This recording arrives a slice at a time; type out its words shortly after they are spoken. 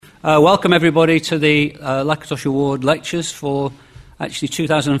Welcome everybody to the Lakatos Award lectures for actually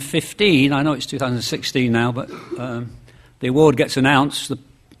 2015. I know it's 2016 now, but the award gets announced,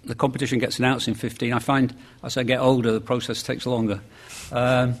 the competition gets announced in 15. I find as I get older the process takes longer.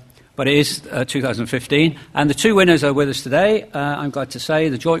 But it is 2015, and the two winners are with us today. I'm glad to say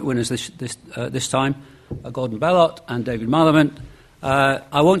the joint winners this time are Gordon Belot and David Malament.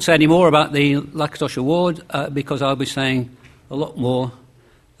 I won't say any more about the Lakatos Award because I'll be saying a lot more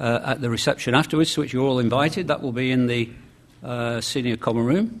at the reception afterwards, to which you're all invited. That will be in the senior common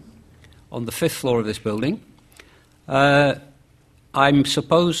room on the 5th floor of this building. I'm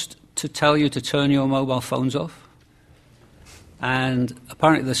supposed to tell you to turn your mobile phones off. And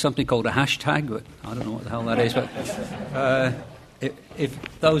apparently there's something called a hashtag, but I don't know what the hell that is. But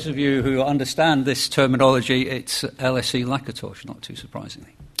if those of you who understand this terminology, it's LSE Lakatos, not too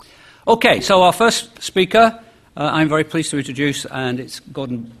surprisingly. Okay, so our first speaker, I'm very pleased to introduce, and it's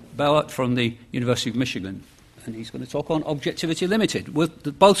Gordon Belot from the University of Michigan. And he's going to talk on Objectivity Limited.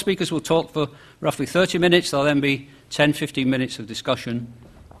 Both speakers will talk for roughly 30 minutes. There'll then be 10, 15 minutes of discussion,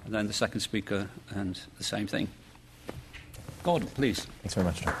 and then the second speaker, and the same thing. Gordon, please. Thanks very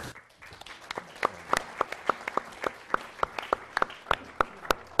much, John.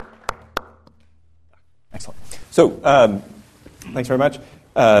 Excellent. So, thanks very much.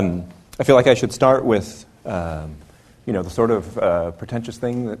 I feel like I should start with, the sort of pretentious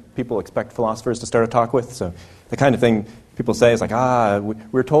thing that people expect philosophers to start a talk with. So, the kind of thing people say is like,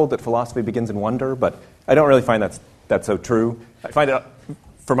 we're told that philosophy begins in wonder, but I don't really find that's so true.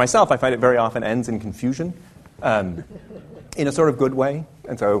 For myself, I find it very often ends in confusion. In a sort of good way.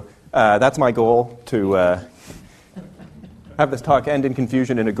 And so that's my goal, to have this talk end in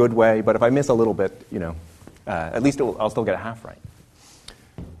confusion in a good way. But if I miss a little bit, at least I'll still get it half right.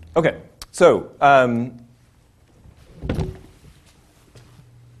 Okay, so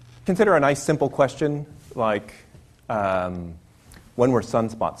consider a nice simple question like, when were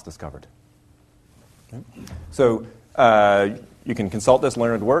sunspots discovered? Okay. So you can consult this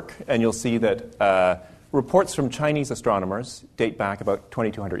learned work, and you'll see that reports from Chinese astronomers date back about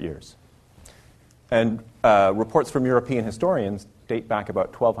 2,200 years. And reports from European historians date back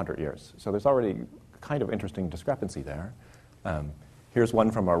about 1,200 years. So there's already kind of interesting discrepancy there. Here's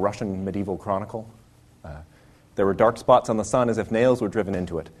one from a Russian medieval chronicle. There were dark spots on the sun as if nails were driven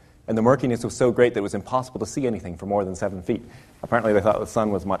into it. And the murkiness was so great that it was impossible to see anything for more than 7 feet. Apparently they thought the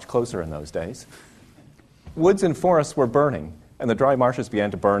sun was much closer in those days. Woods and forests were burning, and the dry marshes began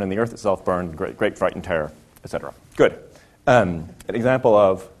to burn, and the earth itself burned, great fright and terror, etc. Good. An example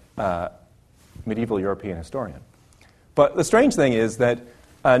of medieval European historian. But the strange thing is that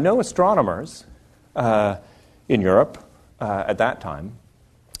no astronomers in Europe at that time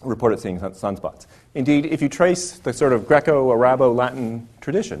reported seeing sunspots. Indeed, if you trace the sort of Greco-Arabo-Latin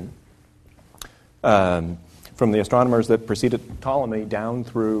tradition from the astronomers that preceded Ptolemy down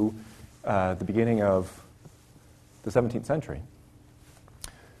through the beginning of the 17th century,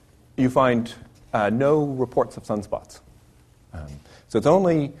 you find no reports of sunspots. So it's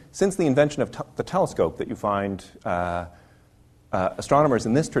only since the invention of the telescope that you find astronomers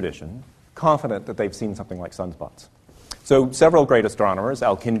in this tradition confident that they've seen something like sunspots. So several great astronomers,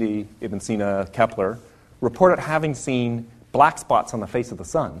 Al-Kindi, Ibn Sina, Kepler, reported having seen black spots on the face of the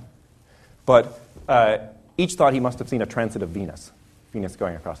sun, but each thought he must have seen a transit of Venus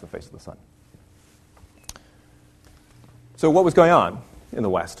going across the face of the sun. So what was going on in the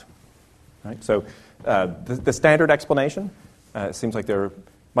West? Right? So the standard explanation, seems like there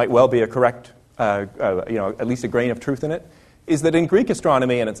might well be a correct, at least a grain of truth in it, is that in Greek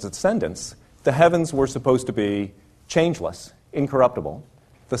astronomy and its descendants, the heavens were supposed to be changeless, incorruptible.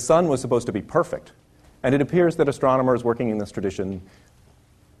 The sun was supposed to be perfect. And it appears that astronomers working in this tradition,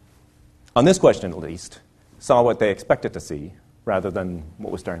 on this question at least, saw what they expected to see rather than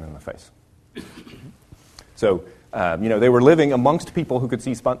what was staring them in the face. So, they were living amongst people who could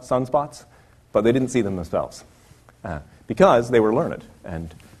see sunspots, but they didn't see them themselves because they were learned,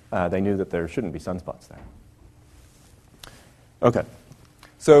 and they knew that there shouldn't be sunspots there. Okay,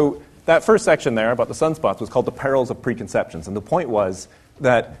 so that first section there about the sunspots was called the perils of preconceptions, and the point was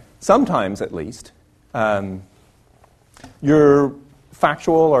that sometimes, at least, your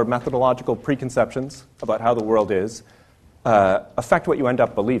factual or methodological preconceptions about how the world is affect what you end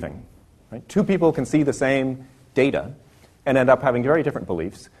up believing. Right? Two people can see the same data and end up having very different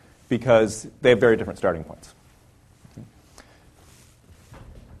beliefs because they have very different starting points.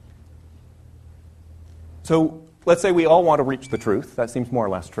 So let's say we all want to reach the truth. That seems more or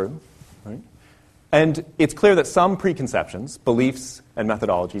less true. Right? And it's clear that some preconceptions, beliefs, and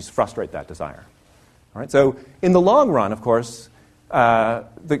methodologies frustrate that desire. All right? So in the long run, of course,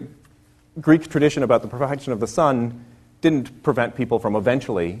 the Greek tradition about the perfection of the sun didn't prevent people from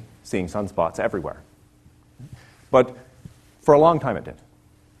eventually seeing sunspots everywhere. But for a long time it did.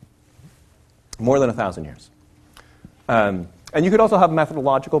 More than 1,000 years. And you could also have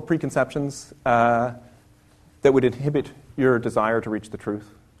methodological preconceptions that would inhibit your desire to reach the truth.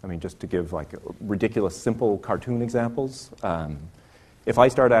 I mean, just to give like ridiculous, simple cartoon examples. If I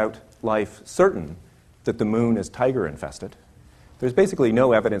start out life certain that the moon is tiger-infested, there's basically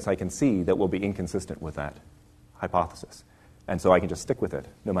no evidence I can see that will be inconsistent with that hypothesis. And so I can just stick with it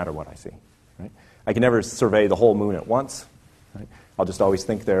no matter what I see. Right? I can never survey the whole moon at once. Right? I'll just always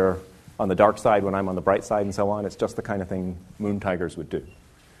think they're on the dark side when I'm on the bright side and so on. It's just the kind of thing moon tigers would do.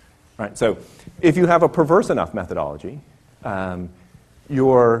 Right? So if you have a perverse enough methodology, you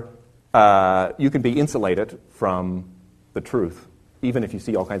can be insulated from the truth, even if you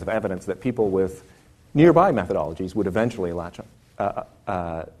see all kinds of evidence that people with nearby methodologies would eventually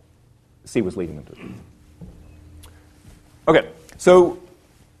see was leading them to the truth. Okay, so,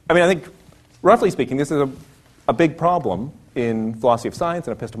 I mean, I think, roughly speaking, this is a big problem in philosophy of science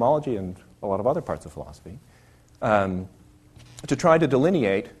and epistemology and a lot of other parts of philosophy, to try to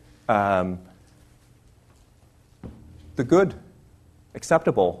delineate the good,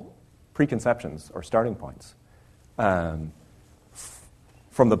 acceptable preconceptions or starting points from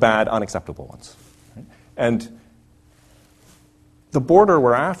the bad, unacceptable ones. Right? And the border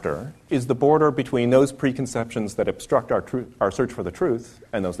we're after is the border between those preconceptions that obstruct our search for the truth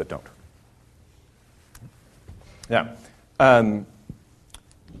and those that don't. Yeah.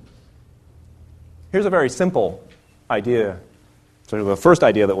 Here's a very simple idea, sort of the first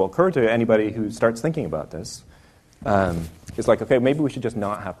idea that will occur to anybody who starts thinking about this. It's like, okay, maybe we should just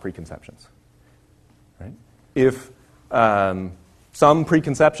not have preconceptions. Right? If some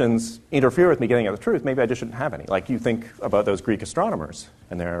preconceptions interfere with me getting at the truth, maybe I just shouldn't have any. Like you think about those Greek astronomers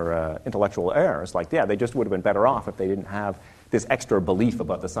and their intellectual errors. Like, yeah, they just would have been better off if they didn't have this extra belief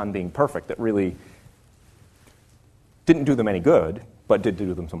about the sun being perfect that really didn't do them any good, but did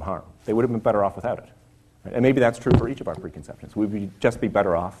do them some harm. They would have been better off without it. Right? And maybe that's true for each of our preconceptions. We would just be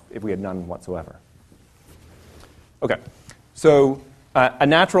better off if we had none whatsoever. Okay, so a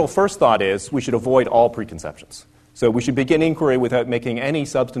natural first thought is we should avoid all preconceptions. So we should begin inquiry without making any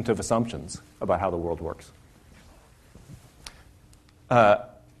substantive assumptions about how the world works.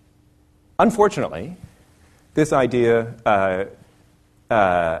 Unfortunately, this idea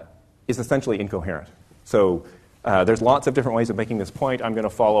is essentially incoherent. So there's lots of different ways of making this point. I'm going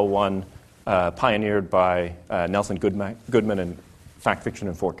to follow one pioneered by Nelson Goodman in Fact, Fiction,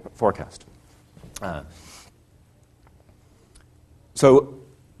 and Forecast. But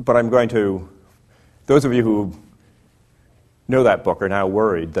I'm going to, those of you who know that book are now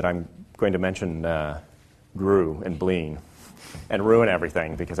worried that I'm going to mention Gru and Bleen and ruin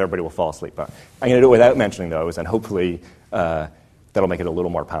everything because everybody will fall asleep. But I'm going to do it without mentioning those, and hopefully that'll make it a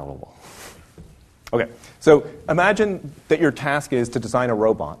little more palatable. Okay, so imagine that your task is to design a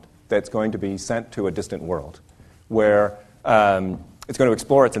robot that's going to be sent to a distant world where it's going to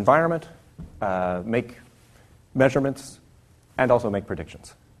explore its environment, make measurements, and also make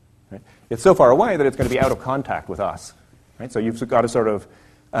predictions. Right? It's so far away that it's going to be out of contact with us. Right? So you've got to sort of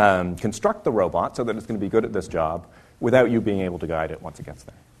construct the robot so that it's going to be good at this job without you being able to guide it once it gets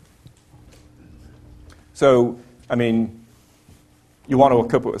there. So, I mean, you want to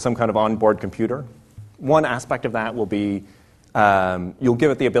equip it with some kind of onboard computer. One aspect of that will be you'll give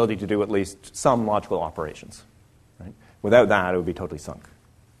it the ability to do at least some logical operations. Right? Without that, it would be totally sunk.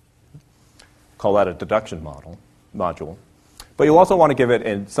 Call that a deduction module. But you'll also want to give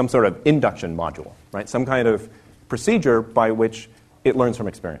it some sort of induction module, right? Some kind of procedure by which it learns from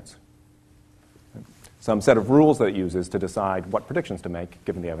experience. Some set of rules that it uses to decide what predictions to make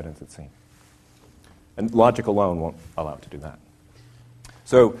given the evidence it's seen. And logic alone won't allow it to do that.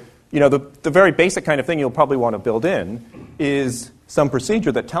 So, you know, the very basic kind of thing you'll probably want to build in is some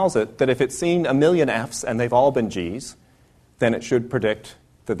procedure that tells it that if it's seen a million Fs and they've all been Gs, then it should predict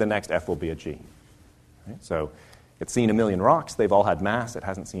that the next F will be a G. Right? So it's seen a million rocks, they've all had mass, it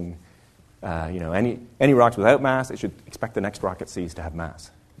hasn't seen any rocks without mass, it should expect the next rock it sees to have mass.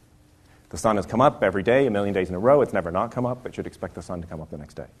 The sun has come up every day, a million days in a row, it's never not come up, it should expect the sun to come up the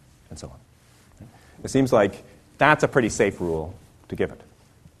next day, and so on. It seems like that's a pretty safe rule to give it.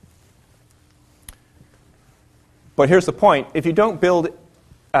 But here's the point. If you don't build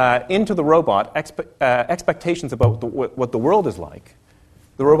into the robot expectations about what the world is like,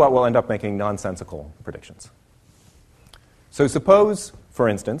 the robot will end up making nonsensical predictions. So suppose, for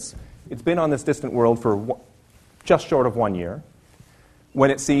instance, it's been on this distant world for just short of 1 year when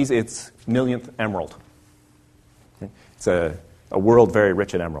it sees its millionth emerald. Okay? It's a a world very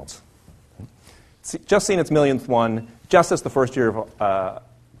rich in emeralds. It's just seen its millionth one, just as the first year of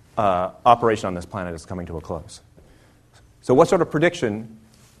operation on this planet is coming to a close. So what sort of prediction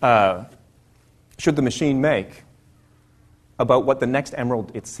should the machine make about what the next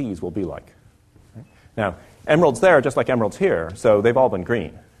emerald it sees will be like? Right? Now, emeralds there are just like emeralds here, so they've all been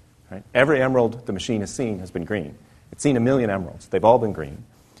green. Right? Every emerald the machine has seen has been green. It's seen 1 million emeralds. They've all been green.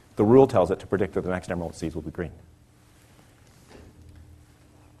 The rule tells it to predict that the next emerald it sees will be green.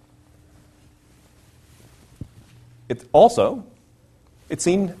 It's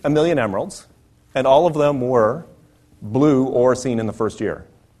seen 1 million emeralds, and all of them were blue or seen in the first year.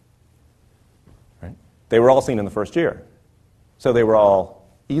 Right? They were all seen in the first year. So they were all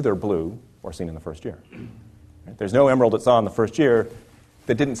either blue or seen in the first year. Right? There's no emerald it saw in the first year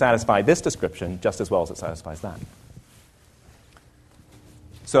that didn't satisfy this description just as well as it satisfies that.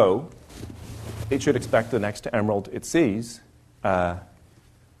 So it should expect the next emerald it sees to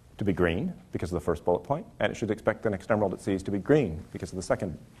be green because of the first bullet point, and it should expect the next emerald it sees to be green because of the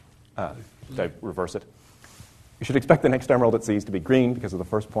second. Did I reverse it? You should expect the next emerald it sees to be green because of the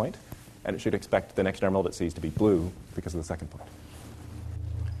first point, and it should expect the next emerald it sees to be blue because of the second point.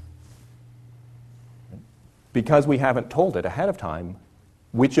 Because we haven't told it ahead of time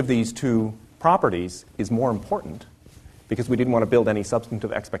which of these two properties is more important, because we didn't want to build any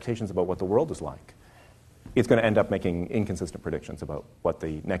substantive expectations about what the world is like, it's going to end up making inconsistent predictions about what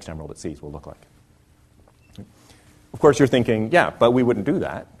the next emerald it sees will look like. Of course, you're thinking, yeah, but we wouldn't do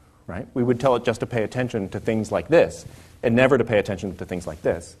that, right? We would tell it just to pay attention to things like this and never to pay attention to things like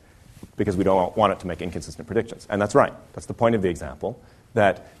this because we don't want it to make inconsistent predictions. And that's right. That's the point of the example,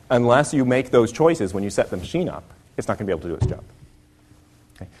 that unless you make those choices when you set the machine up, it's not going to be able to do its job.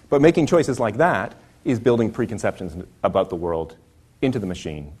 Okay? But making choices like that is building preconceptions about the world into the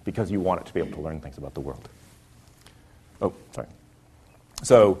machine because you want it to be able to learn things about the world. Oh, sorry.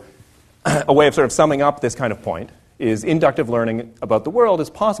 So a way of sort of summing up this kind of point is inductive learning about the world is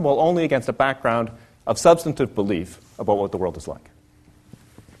possible only against a background of substantive belief about what the world is like.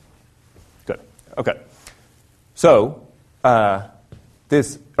 Good. Okay. So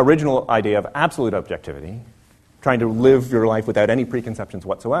this original idea of absolute objectivity, trying to live your life without any preconceptions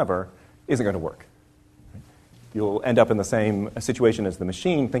whatsoever, isn't going to work. You'll end up in the same situation as the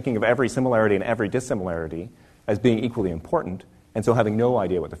machine, thinking of every similarity and every dissimilarity as being equally important, and so having no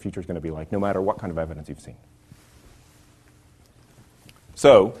idea what the future is going to be like, no matter what kind of evidence you've seen.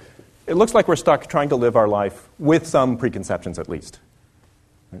 So it looks like we're stuck trying to live our life with some preconceptions at least.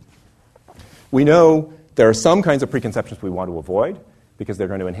 We know there are some kinds of preconceptions we want to avoid because they're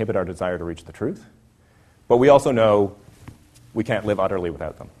going to inhibit our desire to reach the truth, but we also know we can't live utterly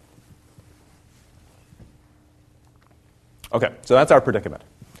without them. Okay, so that's our predicament.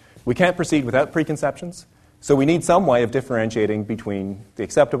 We can't proceed without preconceptions, so we need some way of differentiating between the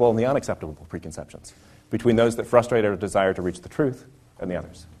acceptable and the unacceptable preconceptions, between those that frustrate our desire to reach the truth and the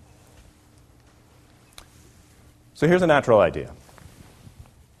others. So here's a natural idea.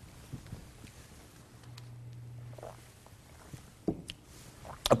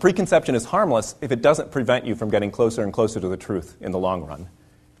 A preconception is harmless if it doesn't prevent you from getting closer and closer to the truth in the long run,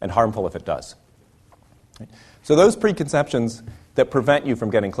 and harmful if it does. Right? So those preconceptions that prevent you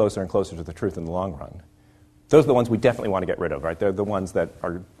from getting closer and closer to the truth in the long run, those are the ones we definitely want to get rid of, right? They're the ones that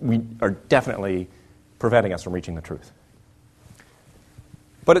are definitely preventing us from reaching the truth.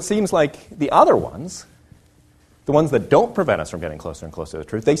 But it seems like the other ones, the ones that don't prevent us from getting closer and closer to the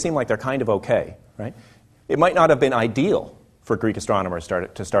truth, they seem like they're kind of okay, right? It might not have been ideal for Greek astronomers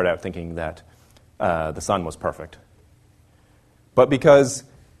to start out thinking that the sun was perfect. But because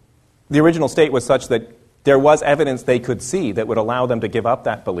the original state was such that there was evidence they could see that would allow them to give up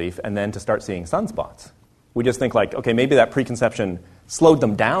that belief and then to start seeing sunspots. We just think like, okay, maybe that preconception slowed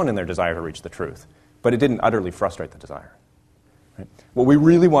them down in their desire to reach the truth, but it didn't utterly frustrate the desire. Right? What we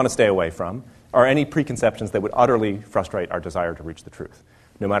really want to stay away from are any preconceptions that would utterly frustrate our desire to reach the truth.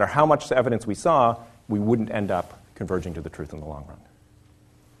 No matter how much evidence we saw, we wouldn't end up converging to the truth in the long run.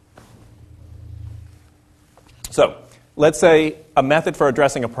 So, let's say a method for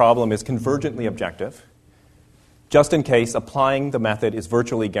addressing a problem is convergently objective, just in case applying the method is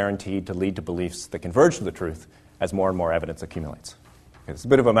virtually guaranteed to lead to beliefs that converge to the truth as more and more evidence accumulates. Okay, it's a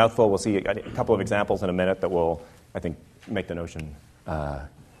bit of a mouthful. We'll see a couple of examples in a minute that will, I think, make the notion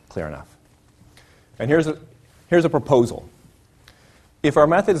clear enough. And here's a proposal. If our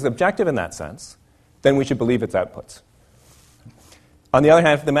method is objective in that sense, then we should believe its outputs. On the other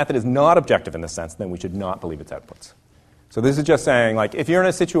hand, if the method is not objective in this sense, then we should not believe its outputs. So this is just saying, like, if you're in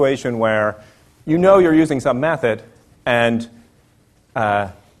a situation where you know you're using some method and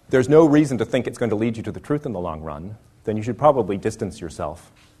there's no reason to think it's going to lead you to the truth in the long run, then you should probably distance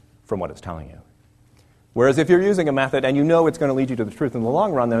yourself from what it's telling you. Whereas if you're using a method and you know it's going to lead you to the truth in the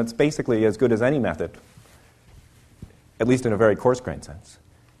long run, then it's basically as good as any method, at least in a very coarse-grained sense.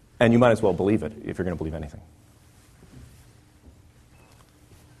 And you might as well believe it if you're going to believe anything.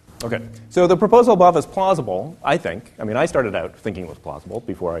 Okay, so the proposal above is plausible, I think. I mean, I started out thinking it was plausible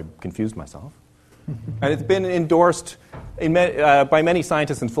before I confused myself. And it's been endorsed by many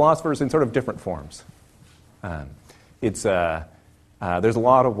scientists and philosophers in sort of different forms. There's a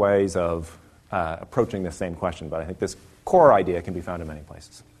lot of ways of approaching the same question, but I think this core idea can be found in many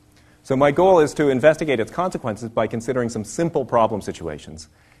places. So my goal is to investigate its consequences by considering some simple problem situations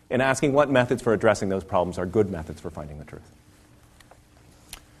and asking what methods for addressing those problems are good methods for finding the truth.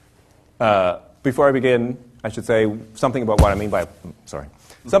 Before I begin, I should say something about what I mean by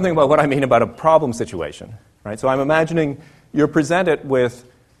a problem situation. Right? So I'm imagining you're presented with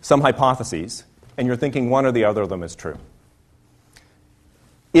some hypotheses, and you're thinking one or the other of them is true.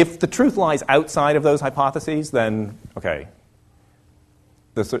 If the truth lies outside of those hypotheses, then, okay,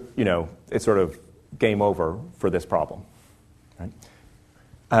 it's sort of game over for this problem. Right?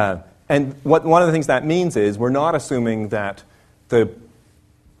 And one of the things that means is we're not assuming that the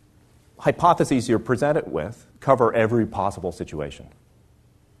hypotheses you're presented with cover every possible situation.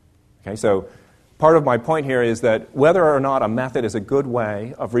 Okay, so part of my point here is that whether or not a method is a good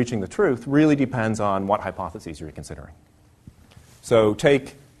way of reaching the truth really depends on what hypotheses you're considering. So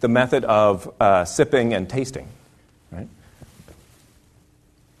take the method of sipping and tasting. Right?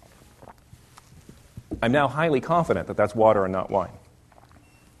 I'm now highly confident that that's water and not wine.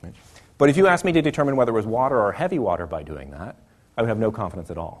 Right? But if you asked me to determine whether it was water or heavy water by doing that, I would have no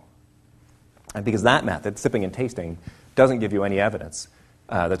confidence at all. And because that method, sipping and tasting, doesn't give you any evidence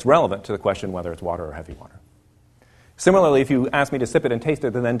that's relevant to the question whether it's water or heavy water. Similarly, if you ask me to sip it and taste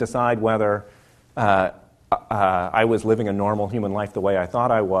it and then decide whether I was living a normal human life the way I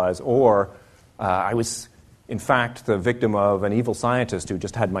thought I was, or I was, in fact, the victim of an evil scientist who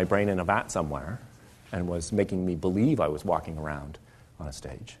just had my brain in a vat somewhere and was making me believe I was walking around on a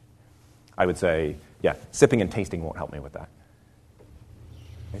stage, I would say, yeah, sipping and tasting won't help me with that.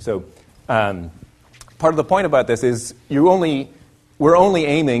 Okay, so part of the point about this is we're only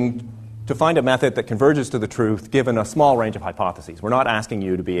aiming to find a method that converges to the truth given a small range of hypotheses. We're not asking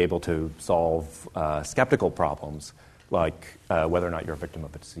you to be able to solve skeptical problems like whether or not you're a victim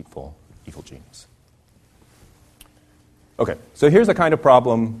of a deceitful evil genius. Okay, so here's a kind of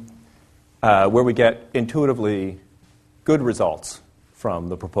problem where we get intuitively good results from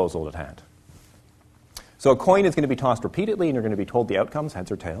the proposal at hand. So a coin is going to be tossed repeatedly, and you're going to be told the outcomes,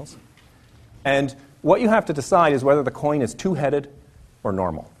 heads or tails. And what you have to decide is whether the coin is two-headed or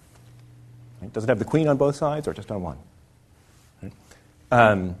normal. Right? Does it have the queen on both sides or just on one?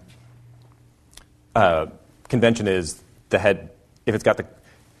 Right? Convention is the head. If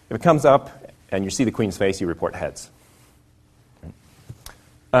it comes up and you see the queen's face, you report heads.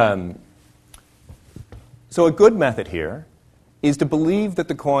 Right? So a good method here is to believe that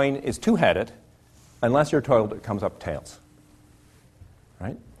the coin is two-headed unless you're told it comes up tails.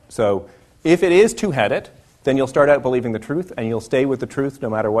 Right? So if it is two-headed, then you'll start out believing the truth, and you'll stay with the truth no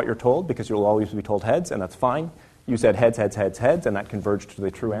matter what you're told, because you'll always be told heads, and that's fine. You said heads, heads, heads, heads, and that converged to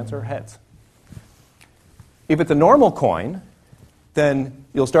the true answer, heads. If it's a normal coin, then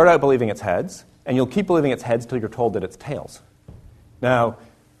you'll start out believing it's heads, and you'll keep believing it's heads till you're told that it's tails. Now,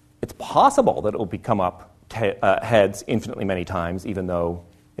 it's possible that it will become up heads infinitely many times, even though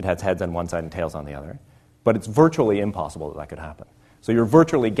it has heads on one side and tails on the other. But it's virtually impossible that could happen. So you're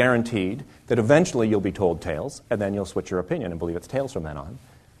virtually guaranteed that eventually you'll be told tails, and then you'll switch your opinion and believe it's tails from then on.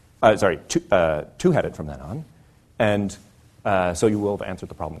 Two-headed from then on. And so you will have answered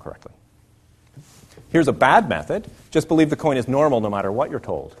the problem correctly. Here's a bad method. Just believe the coin is normal no matter what you're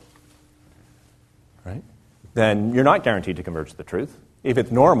told. Right? Then you're not guaranteed to converge to the truth. If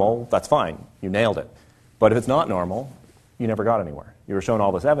it's normal, that's fine. You nailed it. But if it's not normal, you never got anywhere. You were shown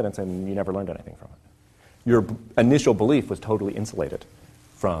all this evidence, and you never learned anything from it. Your initial belief was totally insulated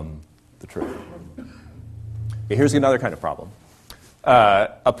from the truth. Okay, here's another kind of problem.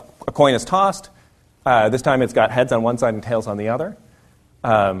 A coin is tossed. This time it's got heads on one side and tails on the other.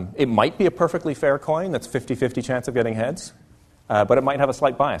 It might be a perfectly fair coin that's 50-50 chance of getting heads, but it might have a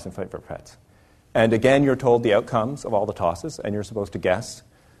slight bias in favor of heads. And again, you're told the outcomes of all the tosses, and you're supposed to guess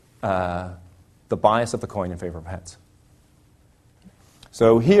the bias of the coin in favor of heads.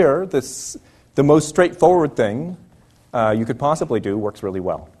 So here, the most straightforward thing you could possibly do works really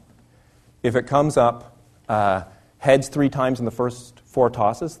well. If it comes up heads 3 times in the first 4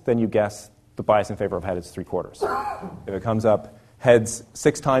 tosses, then you guess the bias in favor of heads is 3/4. If it comes up heads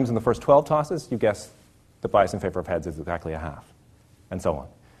 6 times in the first 12 tosses, you guess the bias in favor of heads is exactly a half, and so on.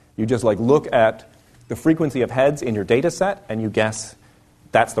 You just look at the frequency of heads in your data set, and you guess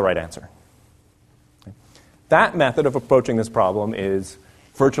that's the right answer. Okay. That method of approaching this problem is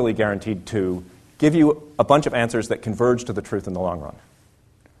virtually guaranteed to give you a bunch of answers that converge to the truth in the long run.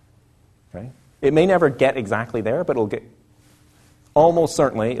 Okay? It may never get exactly there, but it'll get almost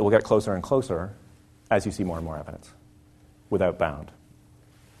certainly it will get closer and closer as you see more and more evidence without bound.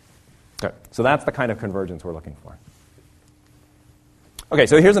 Okay, so that's the kind of convergence we're looking for. Okay,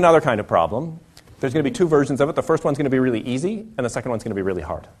 so here's another kind of problem. There's going to be two versions of it. The first one's going to be really easy, and the second one's going to be really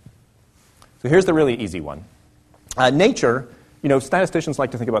hard. So here's the really easy one. Nature, statisticians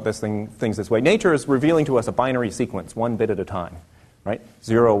like to think about things this way. Nature is revealing to us a binary sequence, one bit at a time, right?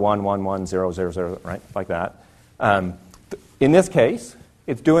 0, 1, 1, 1, 0, 0, 0, right? Like that. In this case,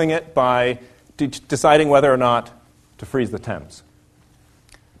 it's doing it by deciding whether or not to freeze the Thames.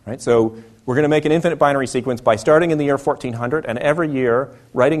 Right? So we're going to make an infinite binary sequence by starting in the year 1400 and every year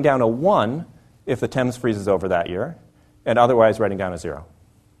writing down a 1 if the Thames freezes over that year, and otherwise writing down a 0.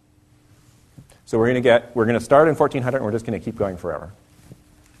 So we're going to start in 1400 and we're just going to keep going forever.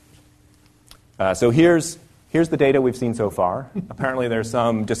 So here's the data we've seen so far. Apparently there's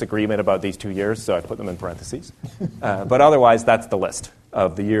some disagreement about these 2 years, so I've put them in parentheses. But otherwise, that's the list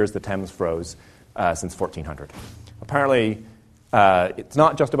of the years the Thames froze since 1400. Apparently, it's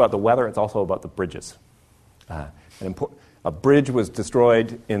not just about the weather, it's also about the bridges. A bridge was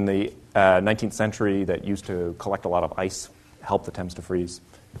destroyed in the 19th century that used to collect a lot of ice, help the Thames to freeze.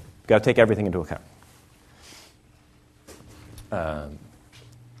 You've got to take everything into account.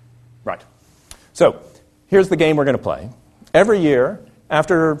 Right. So here's the game we're going to play. Every year,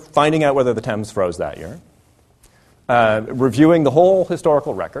 after finding out whether the Thames froze that year, reviewing the whole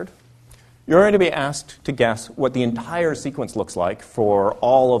historical record, you're going to be asked to guess what the entire sequence looks like for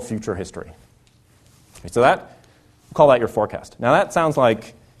all of future history. Okay, so we'll call that your forecast. Now that sounds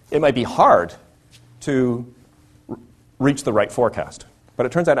like it might be hard to reach the right forecast, but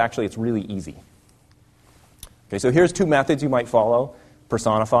it turns out actually it's really easy. Okay, so here's two methods you might follow,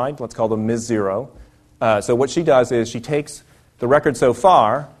 personified. Let's call them Ms. Zero. So what she does is she takes the record so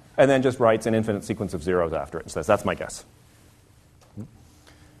far and then just writes an infinite sequence of zeros after it and says, that's my guess.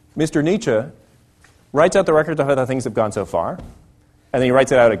 Mr. Nietzsche writes out the record of how the things have gone so far, and then he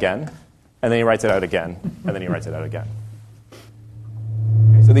writes it out again, and then he writes it out again, and then he writes it out again.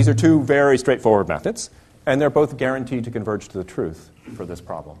 Okay, so these are two very straightforward methods, and they're both guaranteed to converge to the truth for this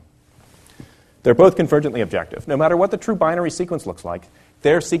problem. They're both convergently objective. No matter what the true binary sequence looks like,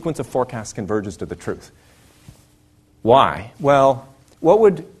 their sequence of forecasts converges to the truth. Why? Well, what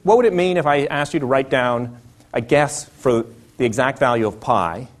would it mean if I asked you to write down a guess for the exact value of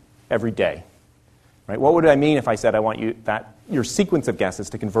pi every day? Right? What would I mean if I said I want your sequence of guesses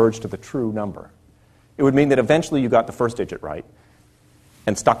to converge to the true number? It would mean that eventually you got the first digit right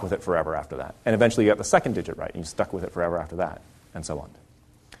and stuck with it forever after that. And eventually you got the second digit right and you stuck with it forever after that, and so on.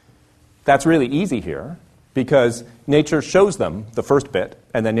 That's really easy here because nature shows them the first bit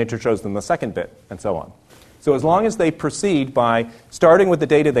and then nature shows them the second bit, and so on. So as long as they proceed by starting with the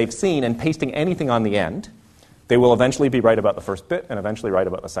data they've seen and pasting anything on the end, they will eventually be right about the first bit, and eventually right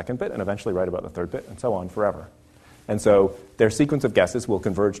about the second bit, and eventually right about the third bit, and so on forever. And so their sequence of guesses will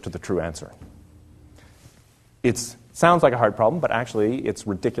converge to the true answer. It sounds like a hard problem, but actually it's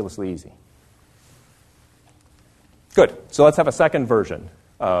ridiculously easy. Good. So let's have a second version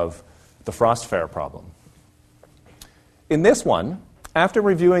of the Frost Fair problem. In this one, after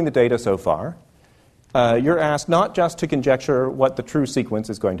reviewing the data so far, you're asked not just to conjecture what the true sequence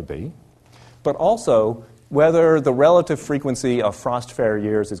is going to be, but also whether the relative frequency of frost fair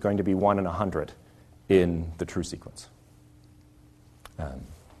years is going to be 1 in 100 in the true sequence.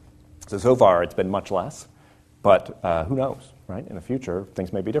 So far it's been much less, but who knows, right? In the future,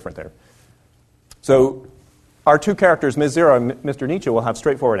 things may be different there. So our two characters, Ms. Zero and Mr. Nietzsche, will have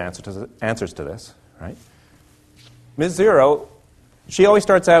straightforward answers to this, right? Ms. Zero, she always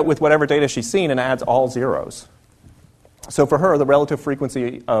starts out with whatever data she's seen and adds all zeros. So for her, the relative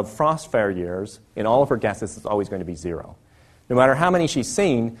frequency of frost fair years in all of her guesses is always going to be 0. No matter how many she's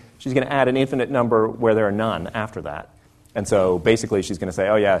seen, she's going to add an infinite number where there are none after that. And so basically she's going to say,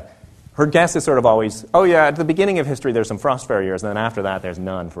 oh yeah, her guess is sort of always, oh yeah, at the beginning of history there's some frost fair years, and then after that there's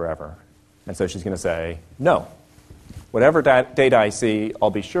none forever. And so she's going to say, no. Whatever data I see,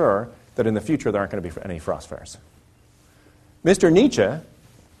 I'll be sure that in the future there aren't going to be any frost fairs. Mr. Nietzsche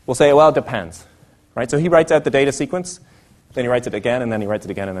will say, well, it depends. Right? So he writes out the data sequence, then he writes it again, and then he writes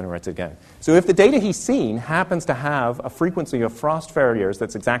it again, and then he writes it again. So if the data he's seen happens to have a frequency of frost fair years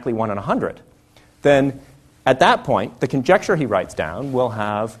that's exactly 1 in 100, then at that point, the conjecture he writes down will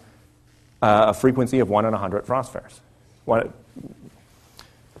have a frequency of 1 in 100 frost fares.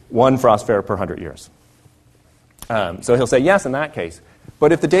 One frost fare per 100 years. So he'll say yes in that case.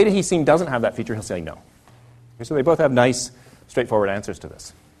 But if the data he's seen doesn't have that feature, he'll say no. Okay, so they both have nice, straightforward answers to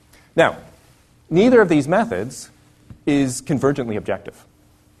this. Now, neither of these methods is convergently objective.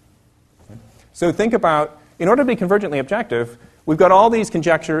 Okay? So think about, in order to be convergently objective, we've got all these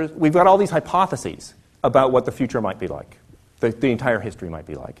conjectures, we've got all these hypotheses about what the future might be like, the entire history might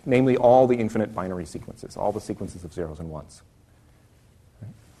be like, namely all the infinite binary sequences, all the sequences of zeros and ones.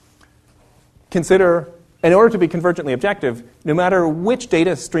 Okay? Consider, in order to be convergently objective, no matter which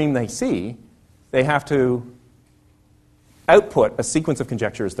data stream they see, they have to output a sequence of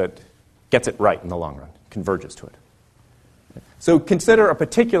conjectures that gets it right in the long run, converges to it. So consider a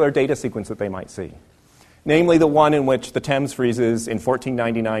particular data sequence that they might see, namely the one in which the Thames freezes in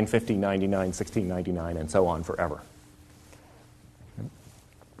 1499, 1599, 1699, and so on forever.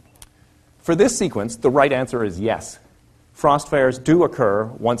 For this sequence, the right answer is yes. Frost fares do occur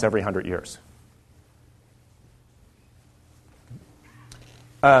once every 100 years.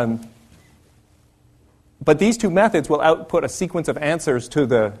 But these two methods will output a sequence of answers to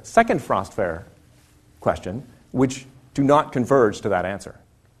the second frost fare question, which do not converge to that answer.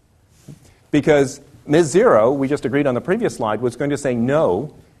 Because Ms. Zero, we just agreed on the previous slide, was going to say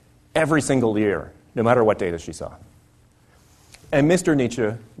no every single year, no matter what data she saw. And Mr.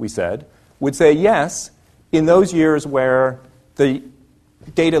 Nietzsche, we said, would say yes in those years where the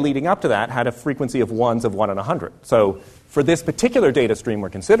data leading up to that had a frequency of ones of 1 in 100. So for this particular data stream we're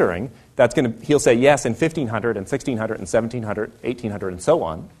considering, he'll say yes in 1500 and 1600 and 1700, 1800, and so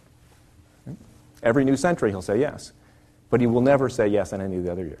on. Every new century he'll say yes. But he will never say yes in any of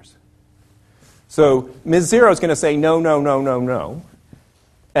the other years. So Ms. Zero is going to say no, no, no, no, no.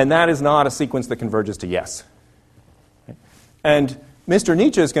 And that is not a sequence that converges to yes. And Mr.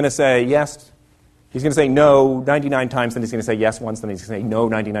 Nietzsche is going to say yes. He's going to say no 99 times, then he's going to say yes once, then he's going to say no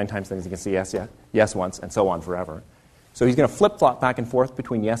 99 times, then he's going to say yes, yes once, and so on forever. So he's going to flip-flop back and forth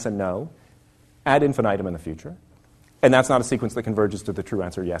between yes and no ad infinitum in the future. And that's not a sequence that converges to the true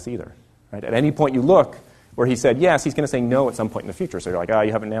answer yes either. Right? At any point you look where he said yes, he's going to say no at some point in the future. So you're like,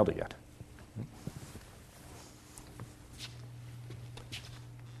 you haven't nailed it yet.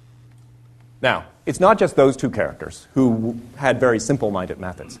 Now, it's not just those two characters who had very simple-minded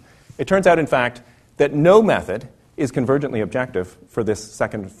methods. It turns out, in fact, that no method is convergently objective for this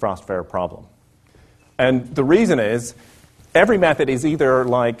second frost fare problem. And the reason is, every method is either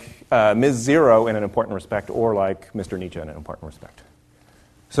like Ms. Zero in an important respect or like Mr. Nietzsche in an important respect.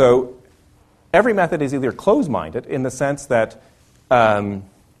 So every method is either close-minded in the sense that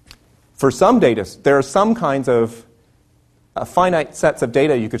for some data, there are some kinds of finite sets of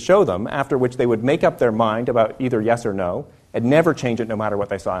data you could show them, after which they would make up their mind about either yes or no, and never change it no matter what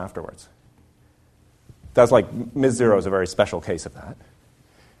they saw afterwards. That's like Ms. Zero is a very special case of that.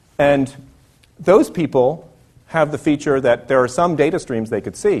 And those people have the feature that there are some data streams they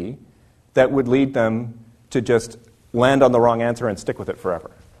could see that would lead them to just land on the wrong answer and stick with it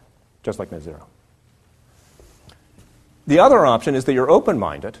forever, just like Ms. Zero. The other option is that you're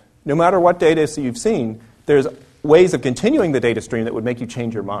open-minded. No matter what data you've seen, there's ways of continuing the data stream that would make you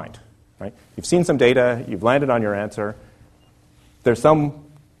change your mind. Right? You've seen some data, you've landed on your answer. There's some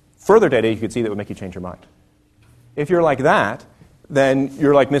further data you could see that would make you change your mind. If you're like that, then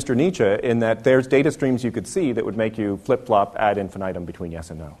you're like Mr. Nietzsche in that there's data streams you could see that would make you flip-flop ad infinitum between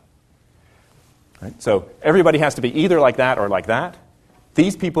yes and no. Right? So everybody has to be either like that or like that.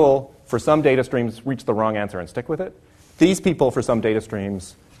 These people, for some data streams, reach the wrong answer and stick with it. These people, for some data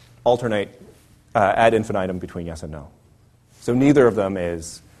streams, alternate ad infinitum between yes and no. So neither of them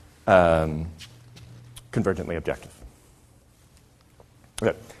is convergently objective.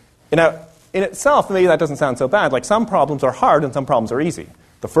 Okay. Now, in itself, maybe that doesn't sound so bad. Like some problems are hard and some problems are easy.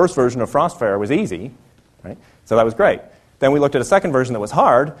 The first version of frost fare was easy, right? So that was great. Then we looked at a second version that was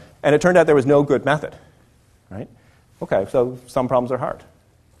hard, and it turned out there was no good method, right? Okay, so some problems are hard.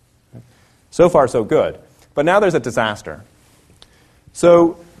 So far, so good. But now there's a disaster.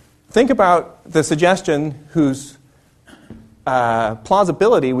 So think about the suggestion whose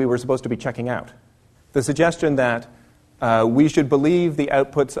plausibility we were supposed to be checking out. The suggestion that we should believe the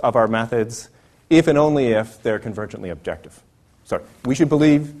outputs of our methods if and only if they're convergently objective. Sorry, we should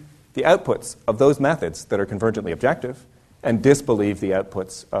believe the outputs of those methods that are convergently objective and disbelieve the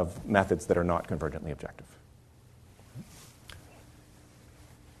outputs of methods that are not convergently objective.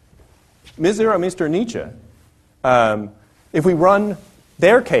 Ms. Zero and Mr. Nietzsche, if we run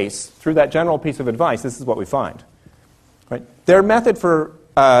their case through that general piece of advice, this is what we find. Right? Their method for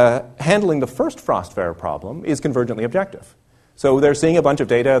handling the first frost fare problem is convergently objective. So they're seeing a bunch of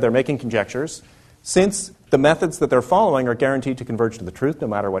data, they're making conjectures. Since the methods that they're following are guaranteed to converge to the truth no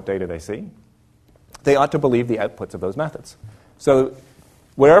matter what data they see, they ought to believe the outputs of those methods. So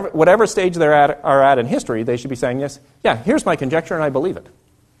whatever stage are at in history, they should be saying, yes, yeah, here's my conjecture and I believe it.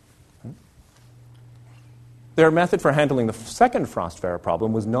 Their method for handling the second Frost-Farrer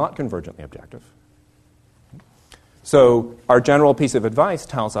problem was not convergently objective. So our general piece of advice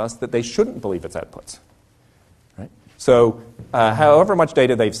tells us that they shouldn't believe its outputs. Right? So however much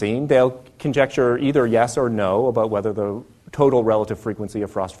data they've seen, they'll conjecture either yes or no about whether the total relative frequency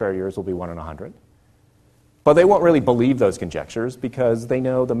of Frost-Farrer years will be 1 in 100. But they won't really believe those conjectures because they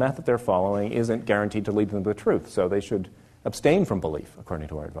know the method they're following isn't guaranteed to lead them to the truth. So they should abstain from belief, according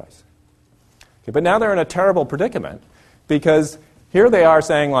to our advice. Okay, but now they're in a terrible predicament because here they are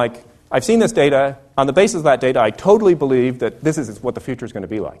saying, like, I've seen this data. On the basis of that data, I totally believe that this is what the future is going to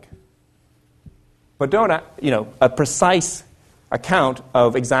be like. But don't, a precise account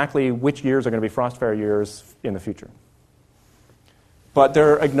of exactly which years are going to be Frost-Farrer years in the future. But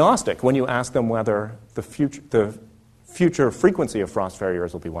they're agnostic when you ask them whether the future frequency of Frost-Farrer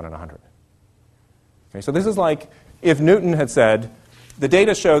years will be 1 in 100. Okay, so this is like if Newton had said, the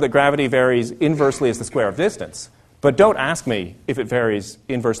data show that gravity varies inversely as the square of distance, but don't ask me if it varies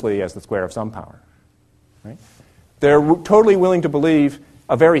inversely as the square of some power. Right? They're totally willing to believe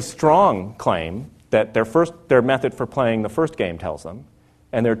a very strong claim that their method for playing the first game tells them,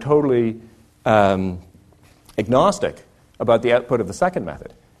 and they're totally agnostic about the output of the second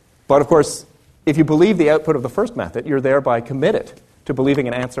method. But of course, if you believe the output of the first method, you're thereby committed to believing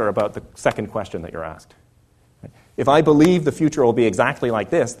an answer about the second question that you're asked. If I believe the future will be exactly like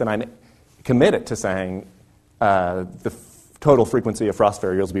this, then I'm committed to saying the total frequency of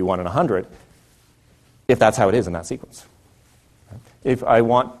Frost-Farrer years will be 1 in 100, if that's how it is in that sequence. If I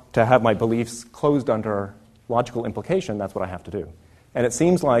want to have my beliefs closed under logical implication, that's what I have to do. And it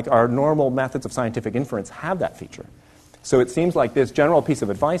seems like our normal methods of scientific inference have that feature. So it seems like this general piece of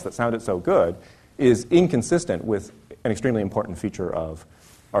advice that sounded so good is inconsistent with an extremely important feature of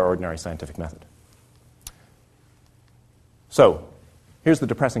our ordinary scientific method. So here's the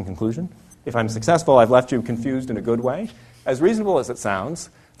depressing conclusion. If I'm successful, I've left you confused in a good way. As reasonable as it sounds,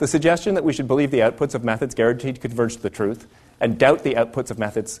 the suggestion that we should believe the outputs of methods guaranteed to converge to the truth and doubt the outputs of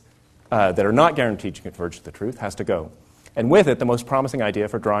methods that are not guaranteed to converge to the truth has to go. And with it, the most promising idea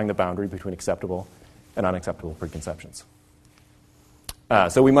for drawing the boundary between acceptable and unacceptable preconceptions.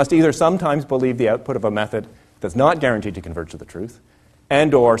 So we must either sometimes believe the output of a method that's not guaranteed to converge to the truth,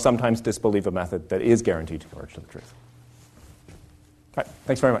 and or sometimes disbelieve a method that is guaranteed to converge to the truth. All right,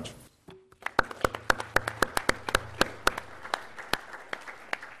 thanks very much.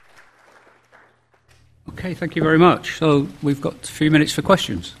 Okay, thank you very much. So we've got a few minutes for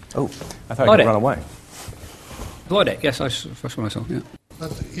questions. Oh, I thought I could run away. Claudette, yes, first one I saw, yeah.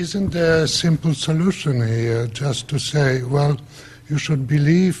 But isn't there a simple solution here just to say, well, you should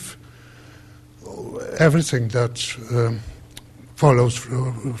believe everything that follows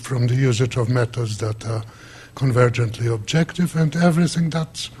from the usage of methods that are convergently objective and everything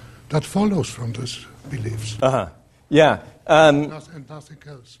that follows from these beliefs? Yeah. And nothing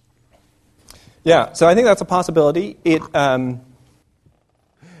else. Yeah, so I think that's a possibility. So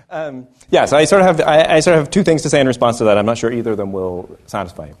I sort of have two things to say in response to that. I'm not sure either of them will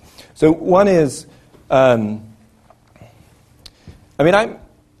satisfy you. So one is, I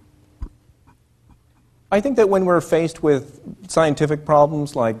think that when we're faced with scientific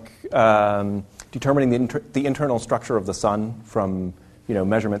problems like determining the internal structure of the sun from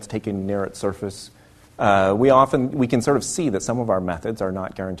measurements taken near its surface, we can sort of see that some of our methods are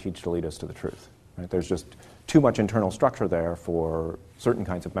not guaranteed to lead us to the truth. Right? There's just too much internal structure there for certain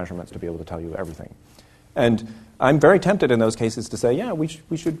kinds of measurements to be able to tell you everything. And I'm very tempted in those cases to say, yeah, we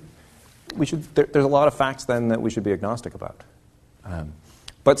should. There's a lot of facts then that we should be agnostic about.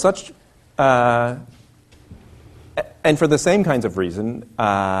 But such, and for the same kinds of reason,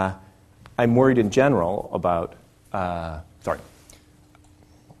 I'm worried in general about.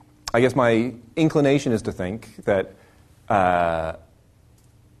 I guess my inclination is to think that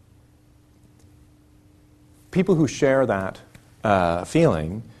people who share that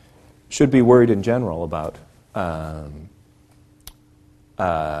feeling should be worried in general about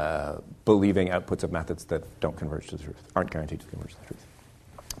believing outputs of methods that don't converge to the truth, aren't guaranteed to converge to the truth.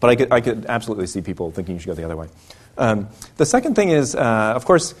 But I could absolutely see people thinking you should go the other way. The second thing is, of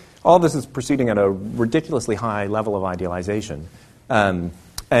course, all this is proceeding at a ridiculously high level of idealization.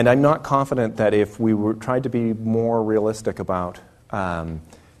 And I'm not confident that if we tried to be more realistic about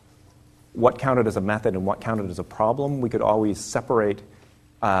what counted as a method and what counted as a problem, we could always separate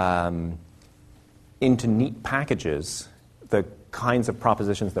into neat packages the kinds of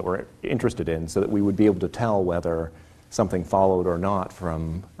propositions that we're interested in so that we would be able to tell whether something followed or not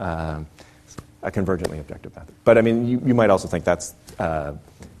from a convergently objective method. But I mean, you might also think that's a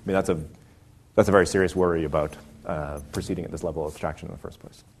very serious worry about proceeding at this level of abstraction in the first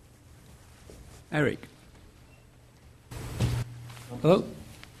place. Eric. Hello.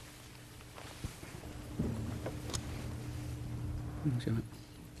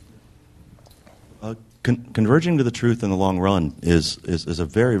 Converging to the truth in the long run is a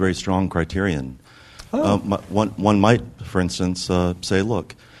very, very strong criterion. One might, for instance, say,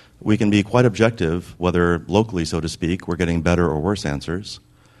 look, we can be quite objective, whether locally, so to speak, we're getting better or worse answers,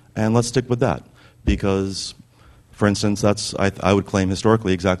 and let's stick with that. Because, for instance, that's, I would claim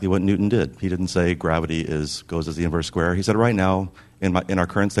historically exactly what Newton did. He didn't say gravity goes as the inverse square. He said, right now, in our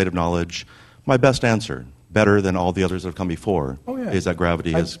current state of knowledge, my best answer, better than all the others that have come before, is that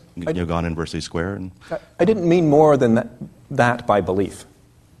gravity has gone inversely square. And I didn't mean more than that by belief.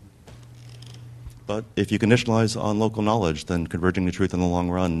 But if you conditionalize on local knowledge, then converging to truth in the long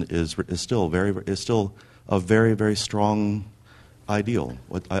run is still a very, very strong ideal.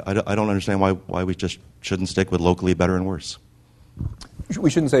 I don't understand why we just shouldn't stick with locally better and worse. We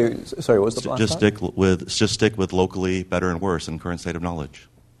shouldn't say. Sorry, what was the last part? Just stick with locally better and worse in current state of knowledge.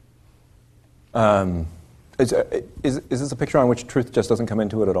 Is this a picture on which truth just doesn't come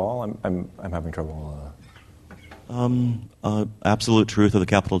into it at all? I'm having trouble. Absolute truth with a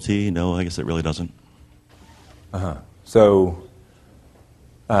capital T? No, I guess it really doesn't. So,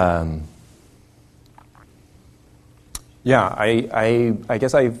 yeah, I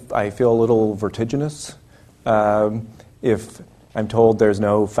guess I feel a little vertiginous if I'm told there's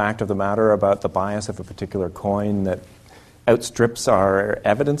no fact of the matter about the bias of a particular coin that outstrips our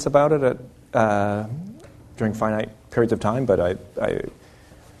evidence about it during finite periods of time. But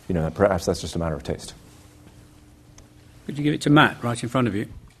perhaps that's just a matter of taste. Could you give it to Matt right in front of you?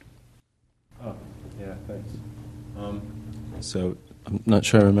 Oh, yeah, thanks. So I'm not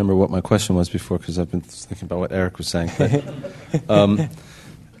sure I remember what my question was before because I've been thinking about what Eric was saying. But,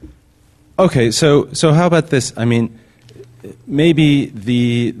 okay, so how about this? I mean, maybe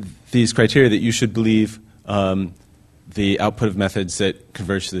these criteria that you should believe the output of methods that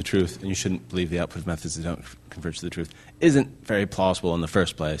converge to the truth, and you shouldn't believe the output of methods that don't converge to the truth, isn't very plausible in the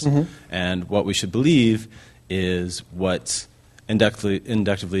first place. Mm-hmm. And what we should believe is what's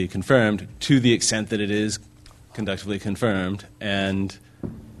inductively confirmed to the extent that it is conductively confirmed, and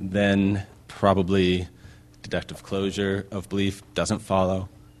then probably deductive closure of belief doesn't follow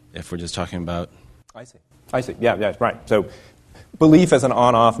if we're just talking about... I see. Yeah, right. So belief as an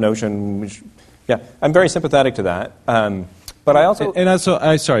on-off notion, I'm very sympathetic to that. But I also... I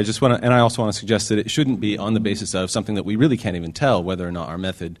also want to suggest that it shouldn't be on the basis of something that we really can't even tell whether or not our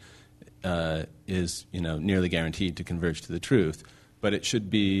method is nearly guaranteed to converge to the truth, but it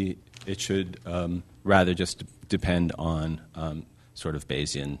should rather just depend on sort of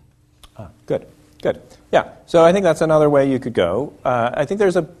Bayesian. Good. Yeah. So I think that's another way you could go. I think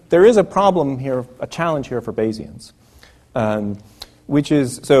there is a problem here, a challenge here for Bayesians, which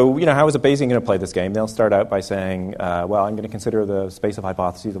is how is a Bayesian going to play this game? They'll start out by saying, well, I'm going to consider the space of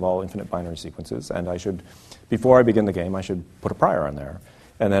hypotheses of all infinite binary sequences, and before I begin the game, I should put a prior on there.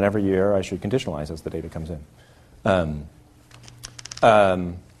 And then every year I should conditionalize as the data comes in.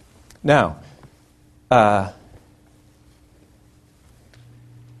 Now,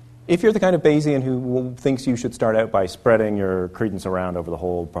 if you're the kind of Bayesian who thinks you should start out by spreading your credence around over the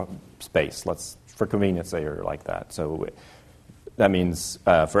whole space, let's, for convenience, say you're like that. So that means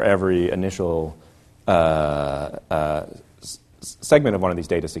for every initial segment of one of these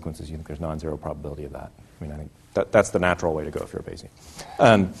data sequences, you think there's non-zero probability of that. I mean, I think that's the natural way to go if you're a Bayesian.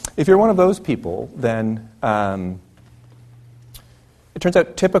 If you're one of those people, then it turns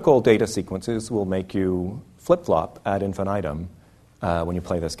out typical data sequences will make you flip-flop ad infinitum when you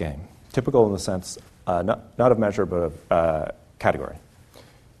play this game. Typical in the sense not of measure, but of category.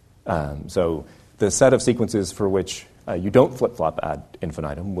 So the set of sequences for which you don't flip-flop ad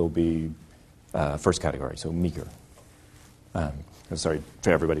infinitum will be first category, so meager. Sorry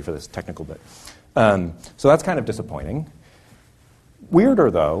to everybody for this technical bit. So that's kind of disappointing. Weirder,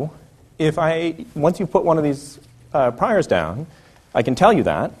 though, once you put one of these priors down, I can tell you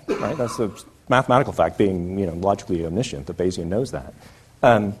that, right? That's a mathematical fact, being logically omniscient. The Bayesian knows that.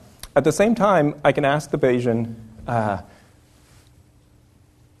 At the same time, I can ask the Bayesian,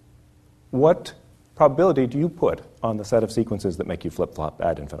 what probability do you put on the set of sequences that make you flip-flop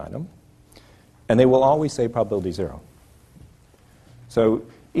ad infinitum? And they will always say probability 0. So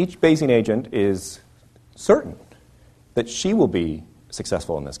each Bayesian agent is certain that she will be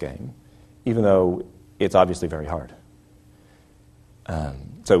successful in this game, even though it's obviously very hard.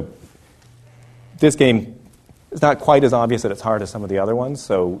 So this game is not quite as obvious at its heart as some of the other ones.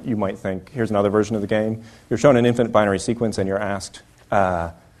 So you might think, here's another version of the game. You're shown an infinite binary sequence, and you're asked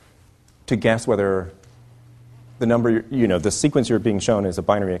to guess whether the number, the sequence you're being shown is a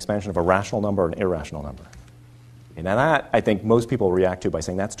binary expansion of a rational number or an irrational number. And now that, I think most people react to by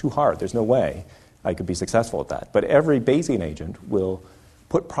saying, that's too hard. There's no way I could be successful at that. But every Bayesian agent will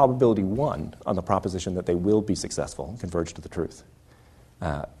put probability 1 on the proposition that they will be successful and converge to the truth.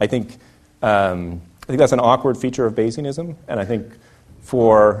 I think that's an awkward feature of Bayesianism, and I think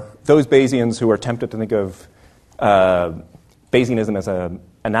for those Bayesians who are tempted to think of Bayesianism as an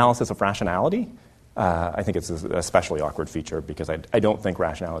analysis of rationality, I think it's an especially awkward feature because I don't think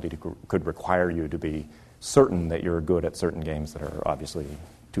rationality could require you to be certain that you're good at certain games that are obviously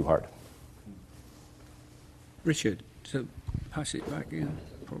too hard. Richard, so pass it back again,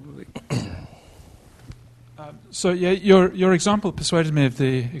 probably. Your example persuaded me of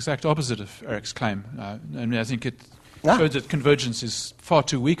the exact opposite of Eric's claim. I think it showed that convergence is far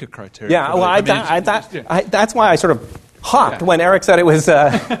too weak a criteria. Yeah, well, that's why I sort of hopped when Eric said it was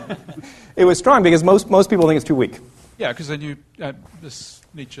it was strong, because most people think it's too weak. Yeah, because then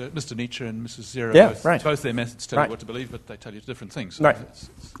Mr. Nietzsche and Mrs. Zero, both their methods tell you what to believe, but they tell you different things. So it's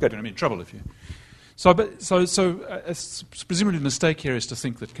going to be in trouble if you... So presumably the mistake here is to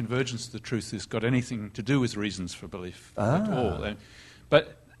think that convergence to the truth has got anything to do with reasons for belief at all.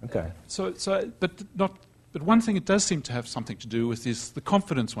 But one thing it does seem to have something to do with is the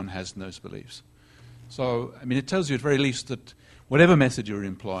confidence one has in those beliefs. So, it tells you at very least that whatever method you're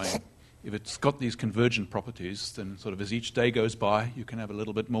employing, if it's got these convergent properties, then sort of as each day goes by, you can have a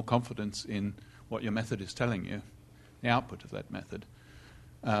little bit more confidence in what your method is telling you, the output of that method.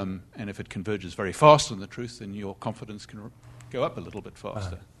 And if it converges very fast on the truth, then your confidence can go up a little bit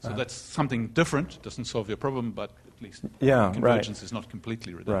faster. So that's something different. It doesn't solve your problem, but at least convergence is not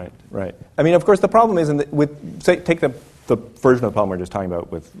completely redundant. Right. Of course, the problem is take the version of the problem we're just talking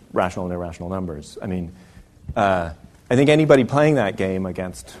about with rational and irrational numbers. I think anybody playing that game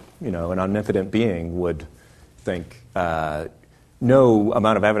against an omnipotent being would think no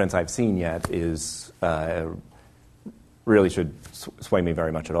amount of evidence I've seen yet is really should sway me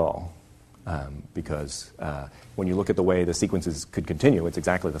very much at all, because when you look at the way the sequences could continue, it's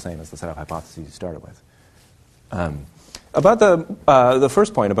exactly the same as the set of hypotheses you started with. About the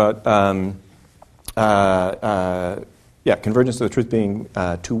first point about convergence to the truth being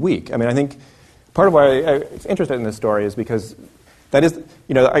too weak. I think part of why I'm interested in this story is because that is,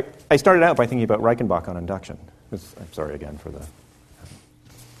 I started out by thinking about Reichenbach on induction. I'm sorry again for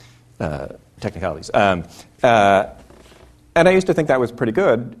the technicalities. And I used to think that was pretty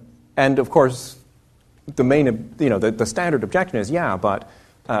good. And of course, the standard objection is, but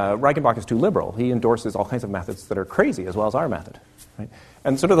Reichenbach is too liberal. He endorses all kinds of methods that are crazy as well as our method. Right?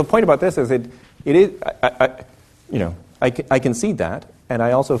 And sort of the point about this is it is, I concede that, and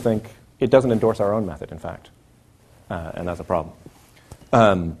I also think it doesn't endorse our own method, in fact. And that's a problem.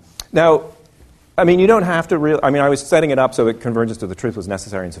 Now, you don't have to really... I was setting it up so that convergence to the truth was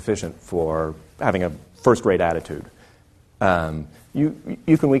necessary and sufficient for having a first-rate attitude.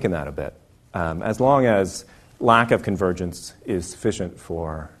 You can weaken that a bit. As long as lack of convergence is sufficient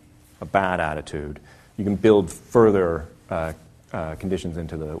for a bad attitude, you can build further conditions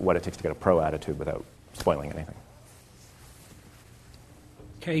into what it takes to get a pro attitude without spoiling anything.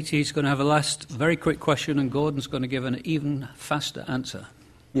 Katie's going to have a last very quick question, and Gordon's going to give an even faster answer.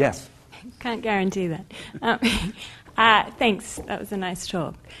 Yes. Can't guarantee that. Thanks. That was a nice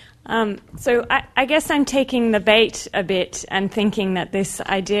talk. So I guess I'm taking the bait a bit and thinking that this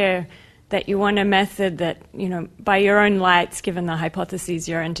idea that you want a method that, by your own lights, given the hypotheses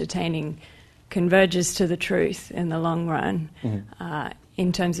you're entertaining, converges to the truth in the long run,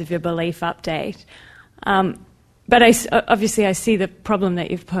 in terms of your belief update. But obviously I see the problem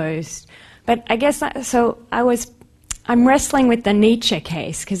that you've posed. But I guess, I'm wrestling with the Nietzsche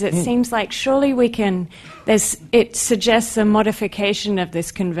case, because it seems like surely we can, it suggests a modification of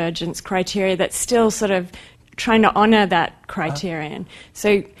this convergence criteria that's still sort of trying to honor that criterion.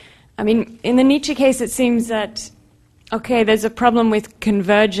 So, in the Nietzsche case it seems that, okay, there's a problem with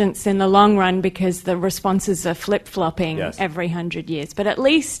convergence in the long run because the responses are flip-flopping every 100 years. But at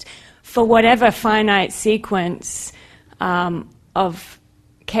least for whatever finite sequence of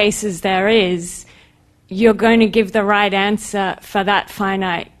cases there is, you're going to give the right answer for that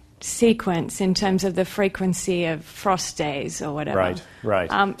finite sequence in terms of the frequency of frost days or whatever.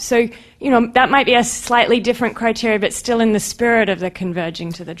 Right. So, that might be a slightly different criteria, but still in the spirit of the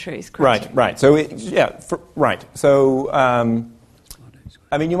converging to the truth criteria. Right. So, right. So,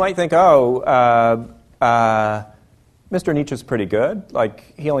 you might think, Mr. Nietzsche's pretty good.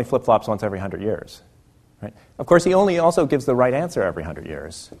 Like, he only flip-flops once every 100 years. Right? Of course, he only also gives the right answer every 100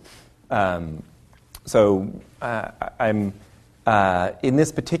 years. So I'm in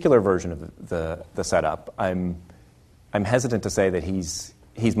this particular version of the setup, I'm hesitant to say that he's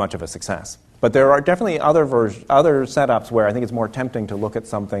much of a success. But there are definitely other setups where I think it's more tempting to look at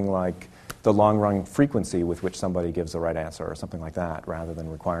something like the long-run frequency with which somebody gives the right answer or something like that, rather than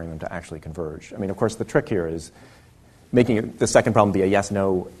requiring them to actually converge. I mean, of course, the trick here is making the second problem be a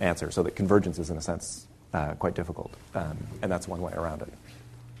yes-no answer, so that convergence is, in a sense, quite difficult. And that's one way around it.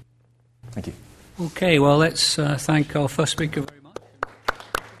 Thank you. Okay, well, let's thank our first speaker very much.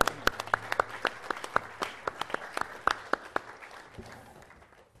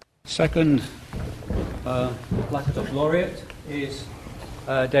 Second Lakatos laureate is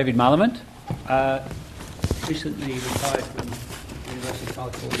David Malament, recently retired from the University of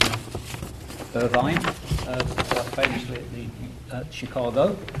California, Irvine, famously at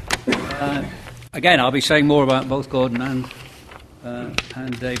Chicago. Again, I'll be saying more about both Gordon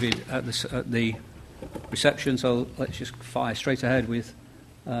and David at the reception, so let's just fire straight ahead with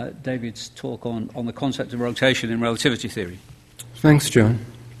David's talk on the concept of rotation in relativity theory. Thanks, John.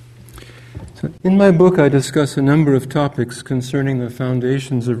 So in my book, I discuss a number of topics concerning the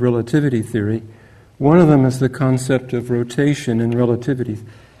foundations of relativity theory. One of them is the concept of rotation in relativity,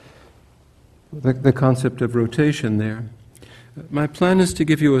 the concept of rotation there. My plan is to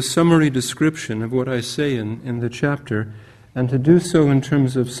give you a summary description of what I say in the chapter, and to do so in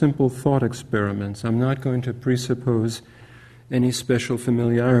terms of simple thought experiments. I'm not going to presuppose any special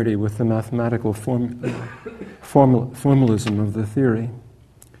familiarity with the mathematical formalism of the theory.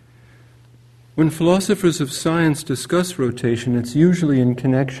 When philosophers of science discuss rotation, it's usually in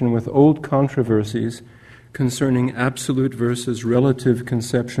connection with old controversies concerning absolute versus relative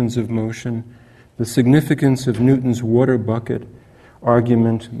conceptions of motion, the significance of Newton's water bucket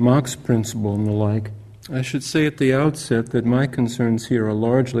argument, Mach's principle, and the like. I should say at the outset that my concerns here are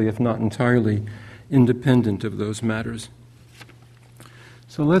largely, if not entirely, independent of those matters.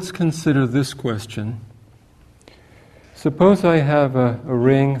 So let's consider this question. Suppose I have a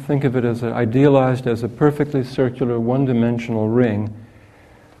ring, think of it as idealized as a perfectly circular one-dimensional ring.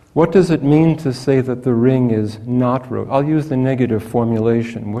 What does it mean to say that the ring is not rotating? I'll use the negative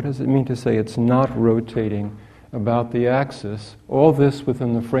formulation. What does it mean to say it's not rotating about the axis? All this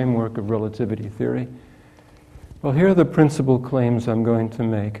within the framework of relativity theory. Well, here are the principal claims I'm going to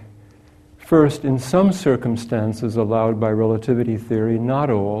make. First, in some circumstances allowed by relativity theory, not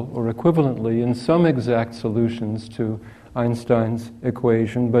all, or equivalently, in some exact solutions to Einstein's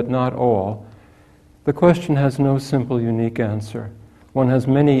equation, but not all, the question has no simple, unique answer. One has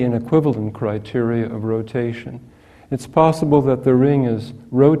many inequivalent criteria of rotation. It's possible that the ring is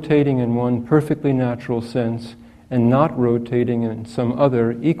rotating in one perfectly natural sense and not rotating in some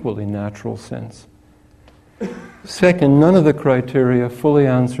other equally natural sense. Second, none of the criteria fully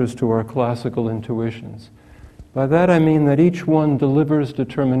answers to our classical intuitions. By that I mean that each one delivers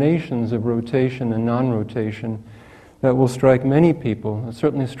determinations of rotation and non-rotation that will strike many people, and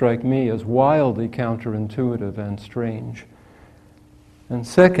certainly strike me, as wildly counterintuitive and strange. And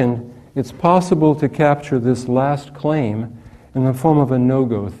second, it's possible to capture this last claim in the form of a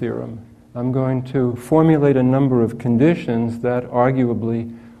no-go theorem. I'm going to formulate a number of conditions that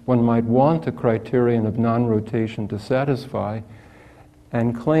arguably one might want a criterion of non-rotation to satisfy,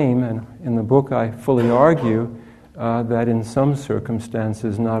 and claim, and in the book I fully argue, that in some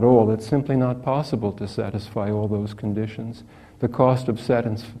circumstances, not all, it's simply not possible to satisfy all those conditions. The cost of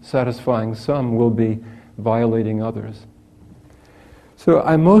satisfying some will be violating others. So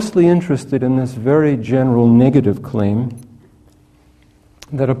I'm mostly interested in this very general negative claim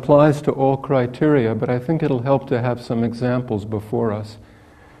that applies to all criteria, but I think it'll help to have some examples before us.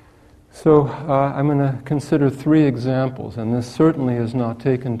 So I'm going to consider three examples, and this certainly is not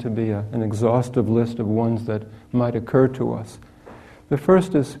taken to be an exhaustive list of ones that might occur to us. The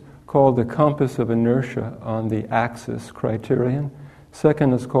first is called the compass of inertia on the axis criterion.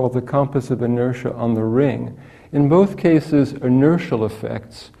 Second is called the compass of inertia on the ring. In both cases, inertial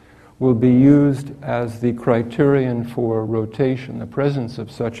effects will be used as the criterion for rotation, the presence of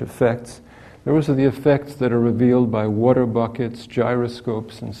such effects. Those are the effects that are revealed by water buckets,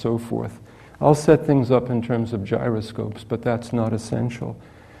 gyroscopes, and so forth. I'll set things up in terms of gyroscopes, but that's not essential.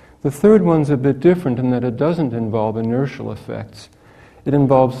 The third one's a bit different in that it doesn't involve inertial effects. It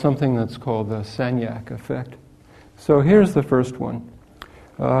involves something that's called the Sagnac effect. So here's the first one.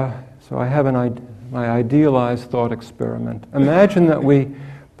 So I have my idealized thought experiment. Imagine that we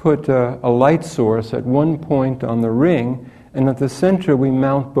put a light source at one point on the ring, and at the center we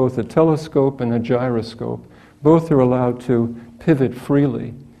mount both a telescope and a gyroscope, Both are allowed to pivot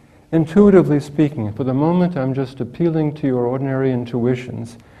freely. Intuitively speaking, for the moment I'm just appealing to your ordinary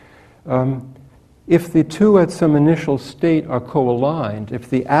intuitions. If the two at some initial state are co-aligned, if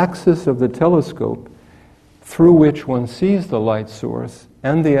the axis of the telescope through which one sees the light source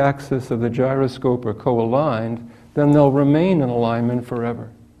and the axis of the gyroscope are co-aligned, then they'll remain in alignment forever.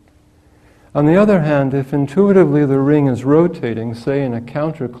 On the other hand, if intuitively the ring is rotating, say in a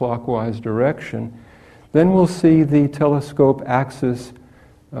counterclockwise direction, then we'll see the telescope axis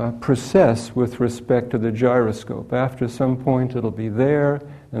precess with respect to the gyroscope. After some point it'll be there,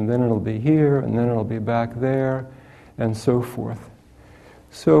 and then it'll be here, and then it'll be back there, and so forth.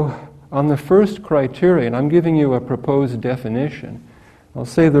 So on the first criterion, I'm giving you a proposed definition. I'll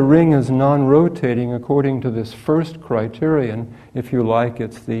say the ring is non-rotating according to this first criterion. If you like,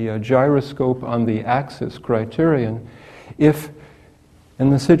 it's the gyroscope on the axis criterion. If,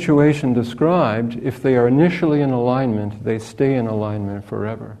 in the situation described, if they are initially in alignment, they stay in alignment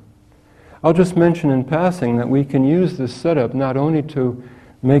forever. I'll just mention in passing that we can use this setup not only to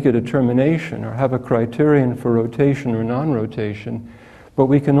make a determination or have a criterion for rotation or non-rotation, but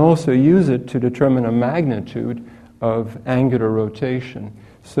we can also use it to determine a magnitude of angular rotation.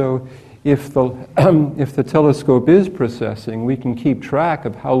 So if the telescope is precessing, we can keep track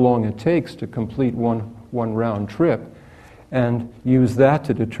of how long it takes to complete one round trip and use that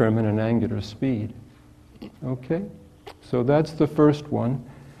to determine an angular speed. Okay? So that's the first one.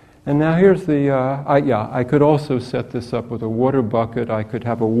 And now here's the, I could also set this up with a water bucket. I could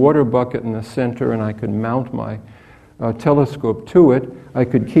have a water bucket in the center and I could mount my telescope to it. I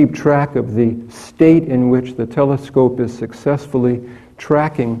could keep track of the state in which the telescope is successfully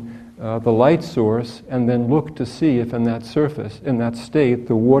tracking the light source, and then look to see if in that state,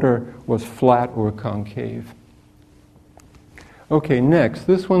 the water was flat or concave. Okay, next.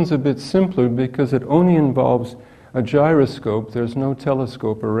 This one's a bit simpler because it only involves a gyroscope. There's no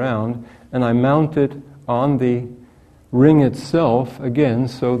telescope around, and I mount it on the ring itself, again,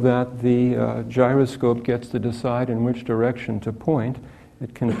 so that the gyroscope gets to decide in which direction to point.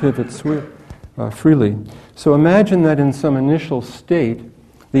 It can pivot freely. So imagine that in some initial state,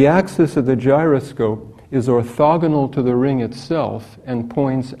 the axis of the gyroscope is orthogonal to the ring itself and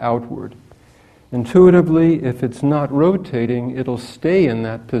points outward. Intuitively, if it's not rotating, it'll stay in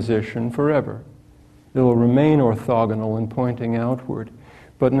that position forever. It'll remain orthogonal and pointing outward.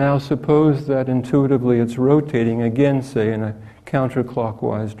 But now suppose that intuitively it's rotating again, say, in a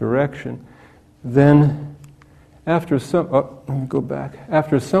counterclockwise direction. Then, after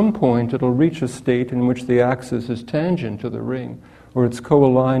some point, it'll reach a state in which the axis is tangent to the ring, or it's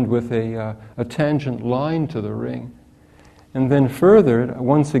co-aligned with a tangent line to the ring. And then further,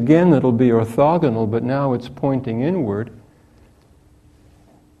 once again, it'll be orthogonal, but now it's pointing inward.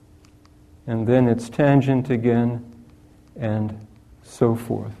 And then it's tangent again, and so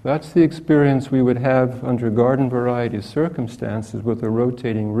forth. That's the experience we would have under garden variety circumstances with a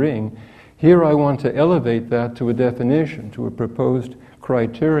rotating ring. Here I want to elevate that to a definition, to a proposed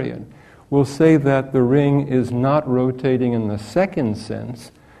criterion. We'll say that the ring is not rotating in the second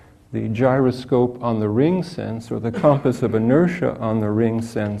sense, the gyroscope on the ring sense, or the compass of inertia on the ring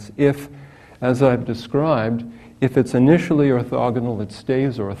sense, if, as I've described, if it's initially orthogonal, it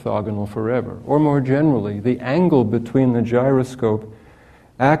stays orthogonal forever. Or more generally, the angle between the gyroscope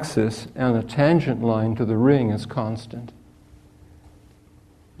axis and the tangent line to the ring is constant.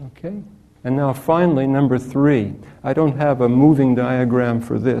 Okay? And now finally, number 3. I don't have a moving diagram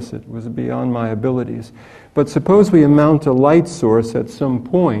for this. It was beyond my abilities. But suppose we mount a light source at some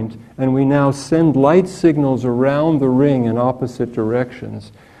point, and we now send light signals around the ring in opposite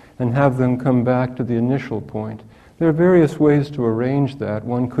directions and have them come back to the initial point. There are various ways to arrange that.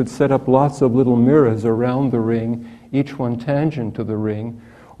 One could set up lots of little mirrors around the ring, each one tangent to the ring,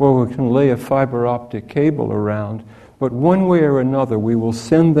 or we can lay a fiber optic cable around. But one way or another, we will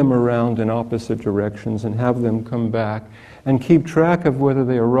send them around in opposite directions and have them come back and keep track of whether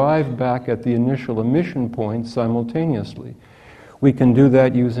they arrive back at the initial emission point simultaneously. We can do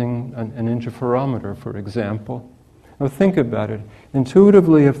that using an interferometer, for example. Now think about it.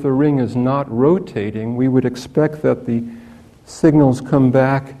 Intuitively, if the ring is not rotating, we would expect that the signals come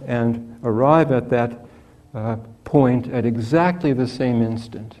back and arrive at that point at exactly the same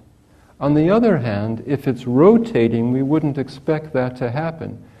instant. On the other hand, if it's rotating, we wouldn't expect that to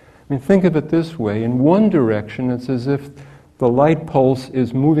happen. I mean, think of it this way. In one direction, it's as if the light pulse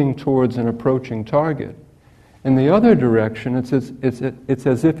is moving towards an approaching target. In the other direction, it's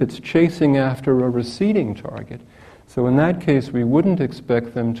as if it's chasing after a receding target. So in that case, we wouldn't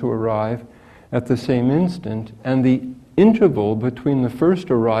expect them to arrive at the same instant, and the interval between the first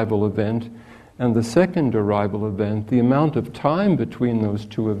arrival event and the second arrival event, the amount of time between those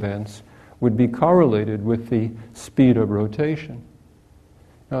two events would be correlated with the speed of rotation.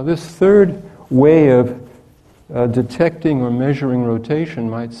 Now, this third way of detecting or measuring rotation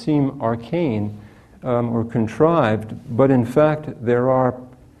might seem arcane or contrived, but in fact there are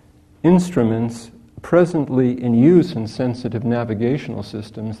instruments presently in use in sensitive navigational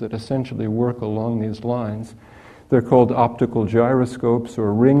systems that essentially work along these lines. They're called optical gyroscopes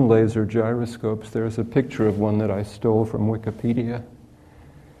or ring laser gyroscopes. There's a picture of one that I stole from Wikipedia.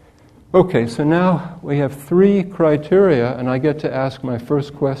 Okay, so now we have three criteria, and I get to ask my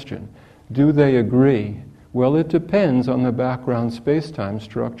first question. Do they agree? Well, it depends on the background space-time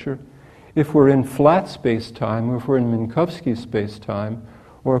structure. If we're in flat space-time, or if we're in Minkowski space-time,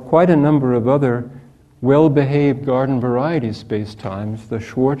 or quite a number of other well-behaved garden variety space-times, the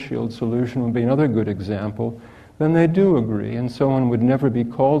Schwarzschild solution would be another good example, then they do agree, and someone would never be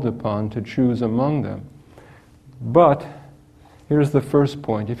called upon to choose among them. But here's the first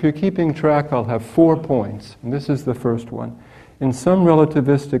point. If you're keeping track, I'll have 4 points, and this is the first one. In some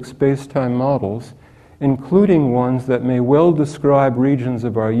relativistic space-time models, including ones that may well describe regions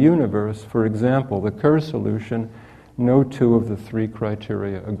of our universe, for example, the Kerr solution, no two of the three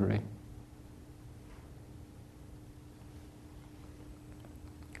criteria agree.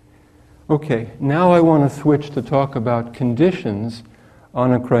 Okay, now I want to switch to talk about conditions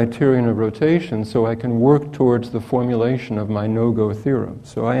on a criterion of rotation so I can work towards the formulation of my no-go theorem.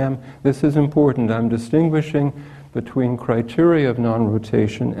 So this is important, I'm distinguishing between criteria of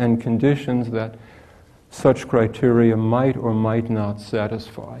non-rotation and conditions that such criteria might or might not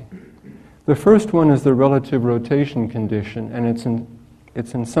satisfy. The first one is the relative rotation condition, and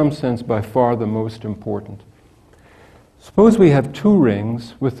it's in some sense by far the most important. Suppose we have two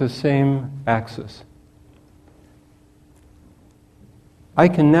rings with the same axis. I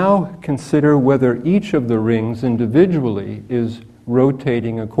can now consider whether each of the rings individually is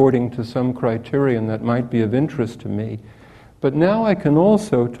rotating according to some criterion that might be of interest to me. But now I can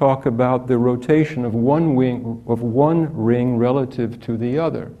also talk about the rotation of one ring relative to the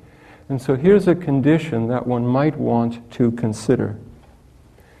other. And so here's a condition that one might want to consider.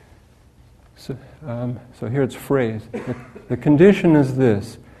 So here it's phrased. The condition is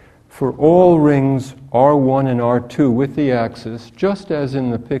this. For all rings R1 and R2 with the axis, just as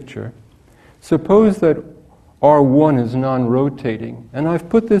in the picture, suppose that R1 is non-rotating. And I've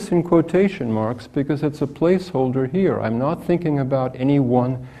put this in quotation marks because it's a placeholder here. I'm not thinking about any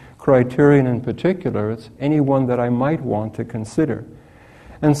one criterion in particular. It's any one that I might want to consider.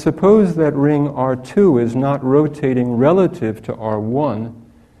 And suppose that ring R2 is not rotating relative to R1,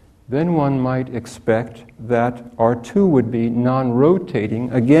 then one might expect that R2 would be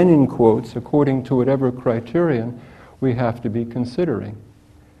non-rotating, again in quotes, according to whatever criterion we have to be considering.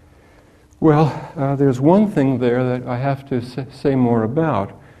 Well, there's one thing there that I have to say more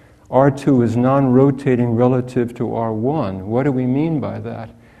about. R2 is non-rotating relative to R1. What do we mean by that?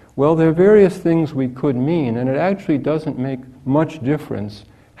 Well, there are various things we could mean, and it actually doesn't make much difference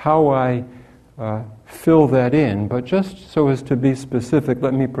how I fill that in, but just so as to be specific,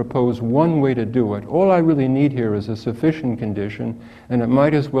 let me propose one way to do it. All I really need here is a sufficient condition, and it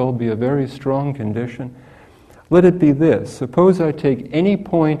might as well be a very strong condition. Let it be this. Suppose I take any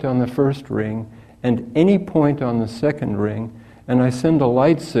point on the first ring and any point on the second ring, and I send a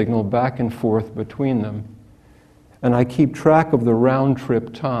light signal back and forth between them. And I keep track of the round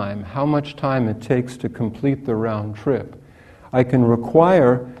trip time, how much time it takes to complete the round trip. I can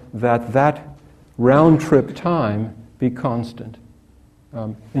require that round trip time be constant.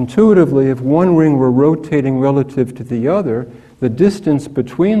 Intuitively, if one ring were rotating relative to the other, the distance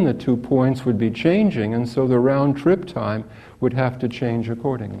between the 2 points would be changing, and so the round trip time would have to change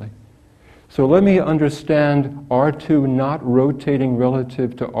accordingly. So let me understand R2 not rotating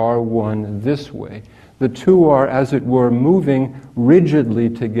relative to R1 this way. The two are, as it were, moving rigidly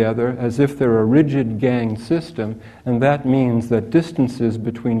together as if they're a rigid gang system, and that means that distances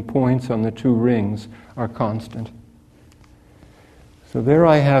between points on the two rings are constant. So there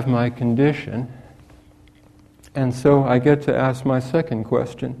I have my condition, and so I get to ask my second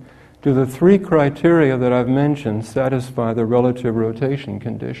question. Do the three criteria that I've mentioned satisfy the relative rotation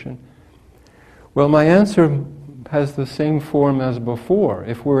condition? Well, my answer has the same form as before.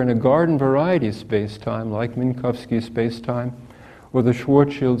 If we're in a garden variety space-time, like Minkowski space-time or the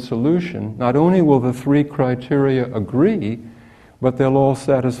Schwarzschild solution, not only will the three criteria agree, but they'll all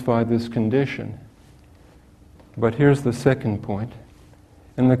satisfy this condition. But here's the second point.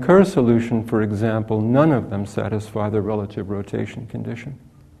 In the Kerr solution, for example, none of them satisfy the relative rotation condition.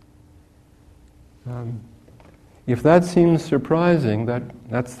 if that seems surprising,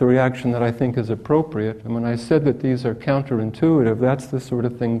 that's the reaction that I think is appropriate. And when I said that these are counterintuitive, that's the sort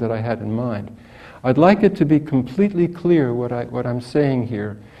of thing that I had in mind. I'd like it to be completely clear what I'm saying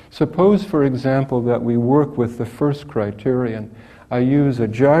here. Suppose, for example, that we work with the first criterion. I use a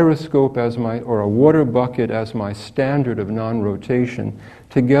gyroscope or a water bucket as my standard of non-rotation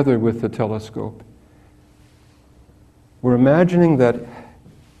together with the telescope. We're imagining that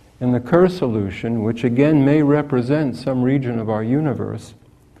in the Kerr solution, which again may represent some region of our universe,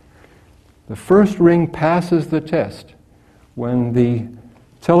 the first ring passes the test. When the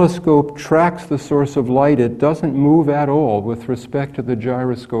telescope tracks the source of light, it doesn't move at all with respect to the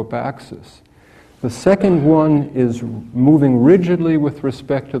gyroscope axis. The second one is moving rigidly with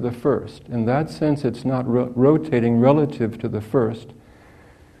respect to the first. In that sense, it's not rotating relative to the first.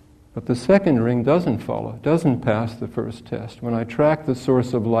 But the second ring doesn't pass the first test. When I track the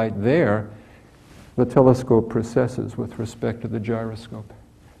source of light there, the telescope precesses with respect to the gyroscope.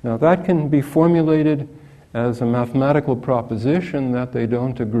 Now that can be formulated as a mathematical proposition that they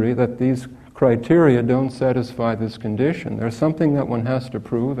don't agree, that these criteria don't satisfy this condition. There's something that one has to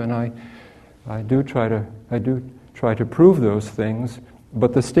prove, and I do try to prove those things.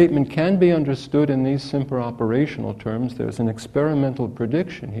 But the statement can be understood in these simple operational terms. There's an experimental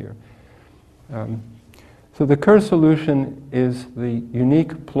prediction here. So the Kerr solution is the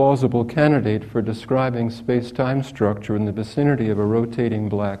unique plausible candidate for describing space-time structure in the vicinity of a rotating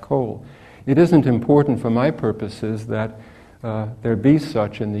black hole. It isn't important for my purposes that there be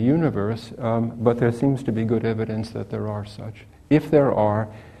such in the universe, but there seems to be good evidence that there are such. If there are,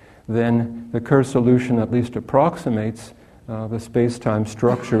 then the Kerr solution at least approximates the space-time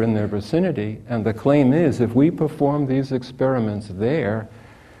structure in their vicinity, and the claim is if we perform these experiments there,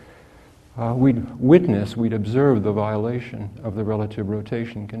 we'd observe the violation of the relative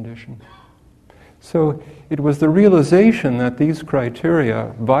rotation condition. So it was the realization that these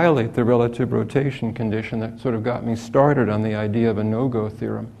criteria violate the relative rotation condition that sort of got me started on the idea of a no-go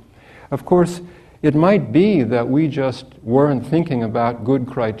theorem. Of course, it might be that we just weren't thinking about good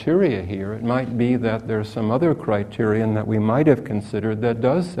criteria here. It might be that there's some other criterion that we might have considered that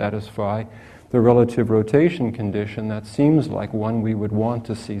does satisfy the relative rotation condition that seems like one we would want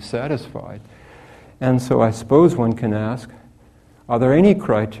to see satisfied. And so I suppose one can ask, are there any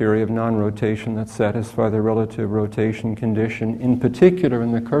criteria of non-rotation that satisfy the relative rotation condition, in particular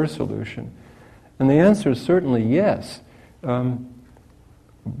in the Kerr solution? And the answer is certainly yes.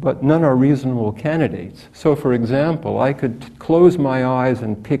 But none are reasonable candidates. So, for example, I could close my eyes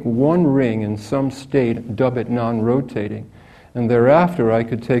and pick one ring in some state, dub it non-rotating, and thereafter I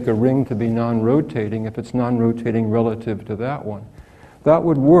could take a ring to be non-rotating if it's non-rotating relative to that one. That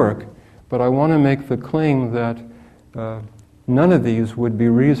would work, but I want to make the claim that none of these would be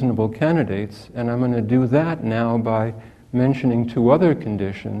reasonable candidates, and I'm going to do that now by mentioning two other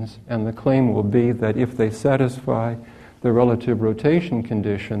conditions, and the claim will be that if they satisfy the relative rotation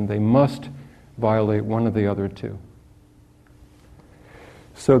condition, they must violate one of the other two.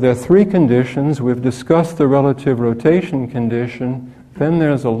 So there are three conditions. We've discussed the relative rotation condition. Then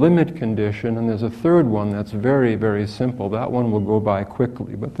there's a limit condition, and there's a third one that's very, very simple. That one will go by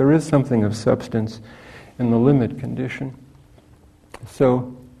quickly, but there is something of substance in the limit condition.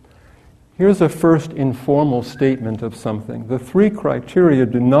 So here's a first informal statement of something. The three criteria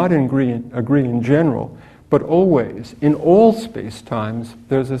do not agree in general, but always, in all space-times,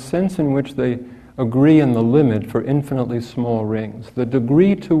 there's a sense in which they agree in the limit for infinitely small rings. The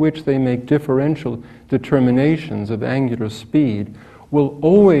degree to which they make differential determinations of angular speed will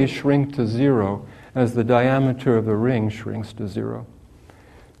always shrink to zero as the diameter of the ring shrinks to zero.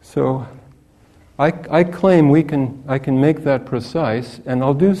 So I claim I can make that precise, and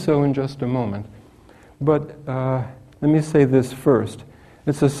I'll do so in just a moment. But let me say this first.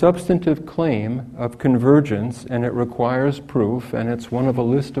 It's a substantive claim of convergence, and it requires proof, and it's one of a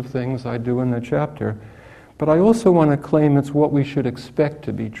list of things I do in the chapter. But I also want to claim it's what we should expect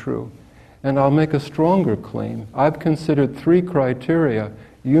to be true. And I'll make a stronger claim. I've considered three criteria.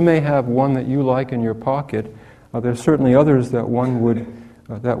 You may have one that you like in your pocket. There's certainly others that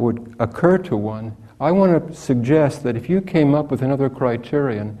would occur to one. I want to suggest that if you came up with another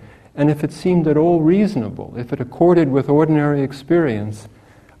criterion, and if it seemed at all reasonable, if it accorded with ordinary experience,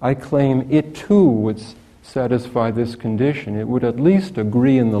 I claim it too would satisfy this condition. It would at least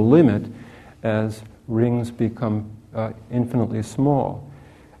agree in the limit as rings become infinitely small.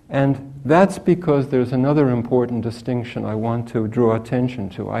 And that's because there's another important distinction I want to draw attention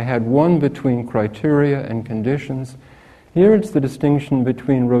to. I had one between criteria and conditions. Here it's the distinction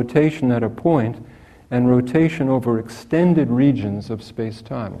between rotation at a point and rotation over extended regions of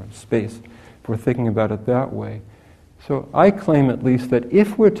space-time, or space, if we're thinking about it that way. So I claim at least that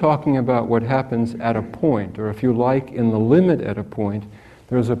if we're talking about what happens at a point, or if you like, in the limit at a point,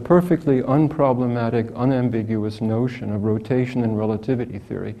 there's a perfectly unproblematic, unambiguous notion of rotation in relativity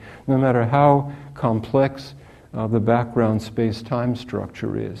theory, no matter how complex the background space-time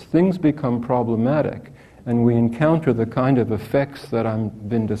structure is. Things become problematic, and we encounter the kind of effects that I've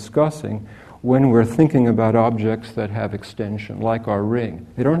been discussing when we're thinking about objects that have extension, like our ring.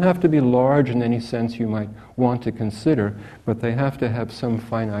 They don't have to be large in any sense you might want to consider, but they have to have some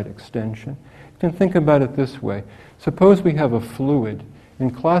finite extension. You can think about it this way. Suppose we have a fluid. In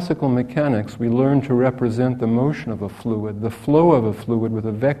classical mechanics, we learn to represent the motion of a fluid, the flow of a fluid, with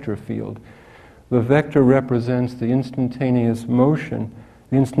a vector field. The vector represents the instantaneous motion,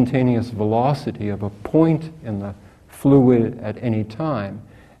 the instantaneous velocity of a point in the fluid at any time.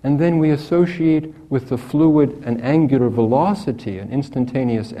 And then we associate with the fluid an angular velocity, an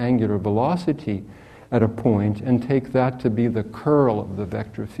instantaneous angular velocity at a point, and take that to be the curl of the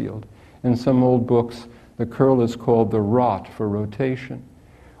vector field. In some old books, the curl is called the rot for rotation.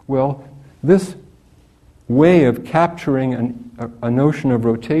 Well, this way of capturing a notion of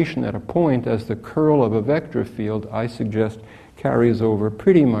rotation at a point as the curl of a vector field, I suggest, carries over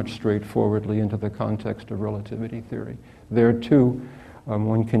pretty much straightforwardly into the context of relativity theory. There, too,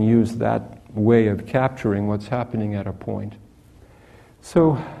 one can use that way of capturing what's happening at a point.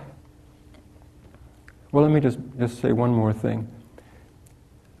 So, well, let me just say one more thing.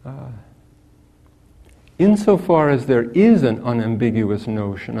 Insofar as there is an unambiguous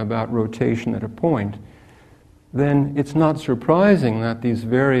notion about rotation at a point, then it's not surprising that these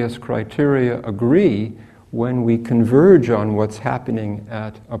various criteria agree when we converge on what's happening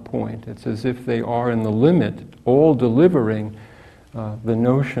at a point. It's as if they are in the limit, all delivering the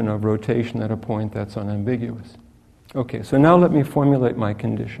notion of rotation at a point that's unambiguous. Okay, so now let me formulate my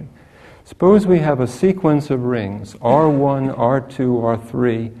condition. Suppose we have a sequence of rings, R1, R2,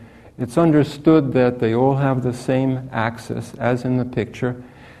 R3. It's understood that they all have the same axis as in the picture,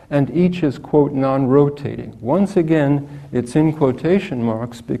 and each is, quote, non-rotating. Once again, it's in quotation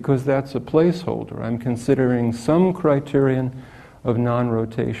marks because that's a placeholder. I'm considering some criterion of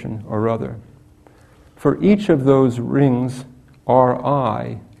non-rotation or other. For each of those rings,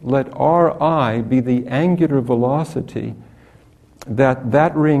 Ri, let Ri be the angular velocity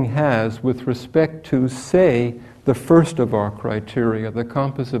that ring has with respect to, say, the first of our criteria, the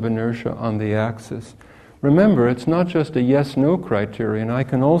compass of inertia on the axis. Remember, it's not just a yes-no criterion. I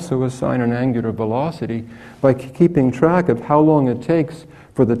can also assign an angular velocity by keeping track of how long it takes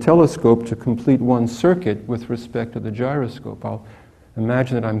for the telescope to complete one circuit with respect to the gyroscope. I'll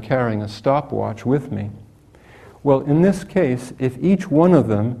imagine that I'm carrying a stopwatch with me. Well, in this case, if each one of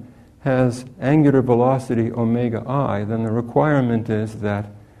them has angular velocity omega I, then the requirement is that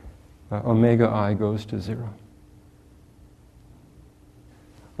omega I goes to 0.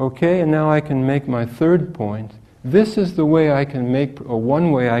 Okay, and now I can make my third point. This is the way I can make, or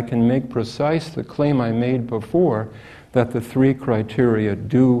one way I can make precise the claim I made before, that the three criteria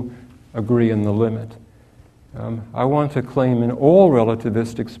do agree in the limit. I want to claim in all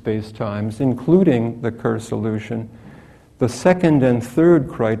relativistic spacetimes, including the Kerr solution, the second and third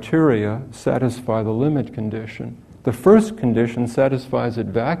criteria satisfy the limit condition. The first condition satisfies it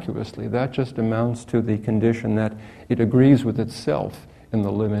vacuously. That just amounts to the condition that it agrees with itself in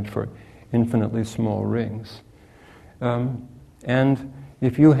the limit for infinitely small rings. And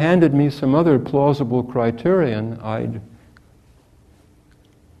if you handed me some other plausible criterion,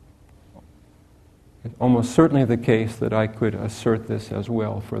 it's almost certainly the case that I could assert this as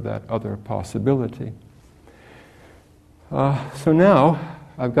well for that other possibility. So now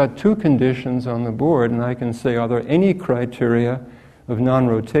I've got two conditions on the board, and I can say, are there any criteria of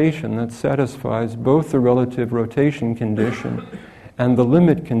non-rotation that satisfies both the relative rotation condition and the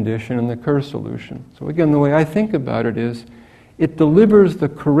limit condition in the Kerr solution? So again, the way I think about it is, it delivers the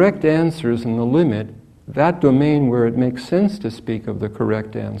correct answers in the limit, that domain where it makes sense to speak of the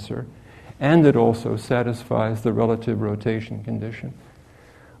correct answer, and it also satisfies the relative rotation condition.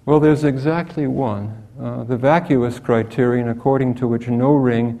 Well, there's exactly one, the vacuous criterion according to which no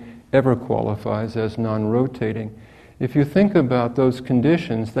ring ever qualifies as non-rotating. If you think about those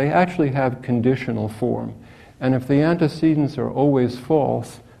conditions, they actually have conditional form. And if the antecedents are always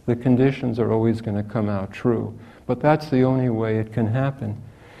false, the conditions are always going to come out true. But that's the only way it can happen.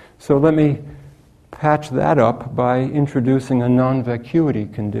 So let me patch that up by introducing a non-vacuity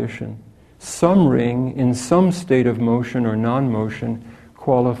condition. Some ring in some state of motion or non-motion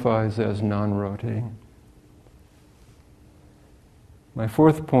qualifies as non-rotating. My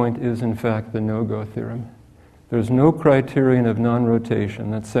fourth point is, in fact, the no-go theorem. There's no criterion of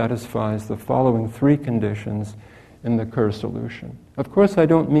non-rotation that satisfies the following three conditions in the Kerr solution. Of course, I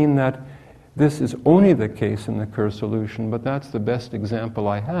don't mean that this is only the case in the Kerr solution, but that's the best example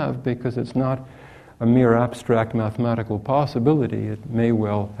I have because it's not a mere abstract mathematical possibility. It may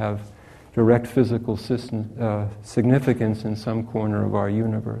well have direct physical significance in some corner of our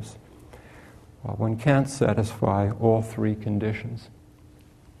universe. One can't satisfy all three conditions.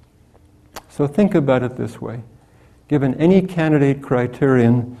 So think about it this way. Given any candidate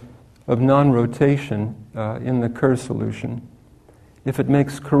criterion of non-rotation in the Kerr solution, if it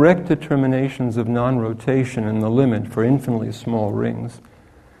makes correct determinations of non-rotation in the limit for infinitely small rings,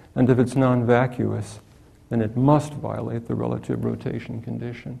 and if it's non-vacuous, then it must violate the relative rotation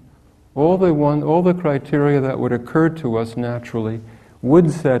condition. All the criteria that would occur to us naturally would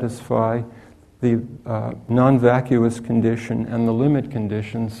satisfy the non-vacuous condition and the limit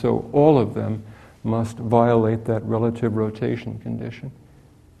condition, so all of them must violate that relative rotation condition.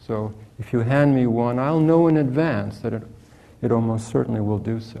 So if you hand me one, I'll know in advance that it almost certainly will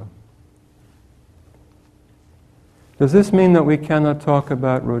do so. Does this mean that we cannot talk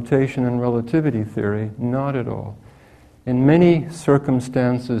about rotation and relativity theory? Not at all. In many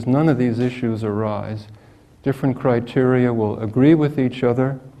circumstances, none of these issues arise. Different criteria will agree with each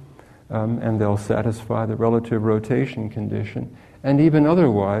other, and they'll satisfy the relative rotation condition. And even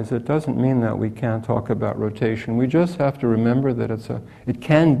otherwise, it doesn't mean that we can't talk about rotation. We just have to remember that it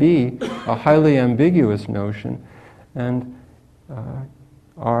can be a highly ambiguous notion, and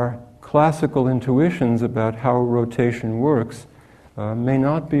our classical intuitions about how rotation works may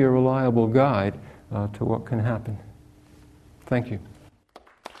not be a reliable guide to what can happen. Thank you.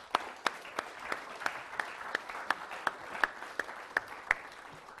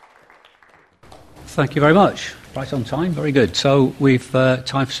 Thank you very much. Right on time. Very good. So we've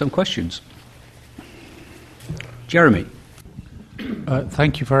time for some questions. Jeremy.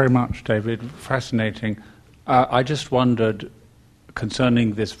 Thank you very much, David. Fascinating. I just wondered,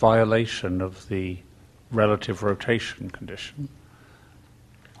 concerning this violation of the relative rotation condition,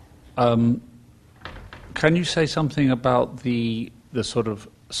 can you say something about the sort of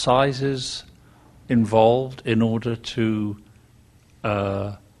sizes involved in order to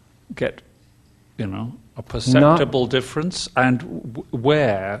get, a perceptible difference, and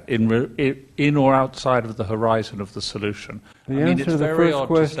where in or outside of the horizon of the solution? The answer to the first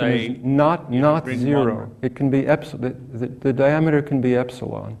question is not zero. It can be the diameter can be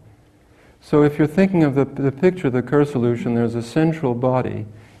epsilon. So if you're thinking of the picture of the Kerr solution, there's a central body.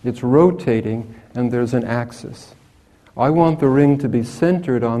 It's rotating, and there's an axis. I want the ring to be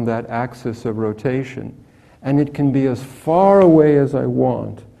centered on that axis of rotation, and it can be as far away as I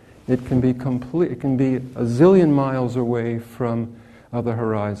want. It can be a zillion miles away from the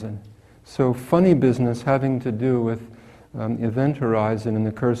horizon. So funny business having to do with event horizon in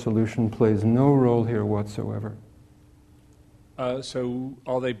the Kerr solution plays no role here whatsoever. So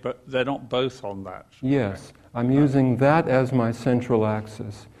are they? They're not both on that? Yes, I'm using that as my central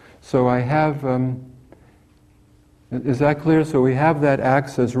axis. So I have. Is that clear? So we have that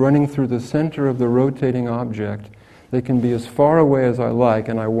axis running through the center of the rotating object. They can be as far away as I like,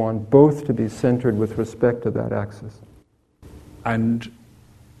 and I want both to be centered with respect to that axis. And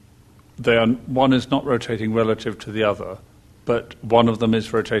one is not rotating relative to the other, but one of them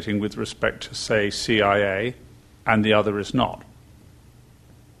is rotating with respect to, say, CIA, and the other is not.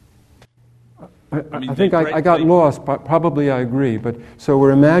 I think I got lost. Probably I agree. But so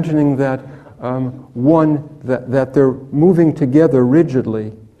we're imagining that that they're moving together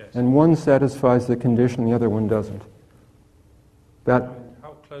rigidly, yes, and one satisfies the condition, the other one doesn't.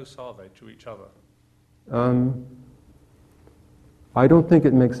 How close are they to each other? I don't think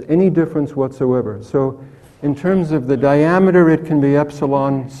it makes any difference whatsoever. So in terms of the diameter, it can be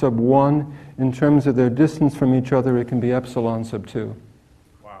epsilon sub 1. In terms of their distance from each other, it can be epsilon sub 2.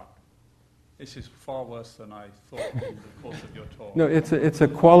 Wow. This is far worse than I thought in the course of your talk. No, it's a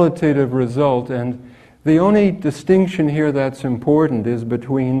qualitative result, and the only distinction here that's important is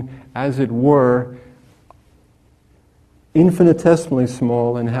between, as it were, infinitesimally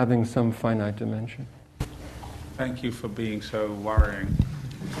small and having some finite dimension. Thank you for being so worrying.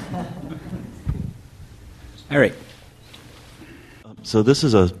 Eric. So this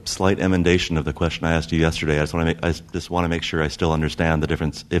is a slight emendation of the question I asked you yesterday. I just want to make sure I still understand the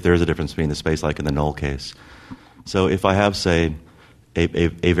difference, if there is a difference between the space-like and the null case. So if I have, say,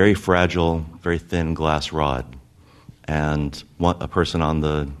 a very fragile, very thin glass rod, and a person on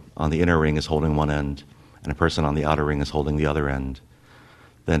the inner ring is holding one end, and a person on the outer ring is holding the other end,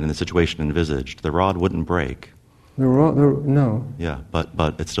 then in the situation envisaged, the rod wouldn't break. No. Yeah,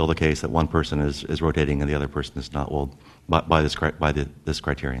 but it's still the case that one person is rotating and the other person is not. Well, by this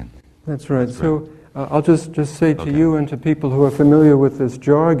criterion. That's right. So I'll just say to you and to people who are familiar with this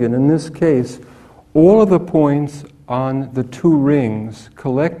jargon, in this case, all of the points on the two rings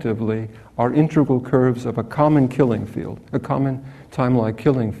collectively are integral curves of a common killing field, a common time-like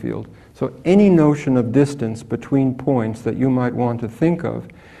killing field. So any notion of distance between points that you might want to think of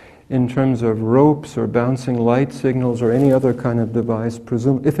in terms of ropes or bouncing light signals or any other kind of device,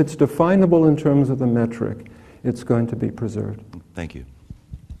 if it's definable in terms of the metric, it's going to be preserved. Thank you.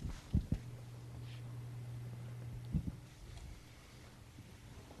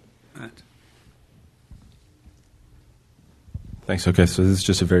 Thanks. Okay, so this is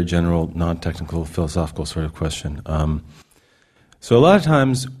just a very general, non-technical, philosophical sort of question. So a lot of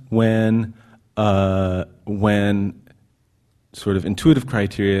times when sort of intuitive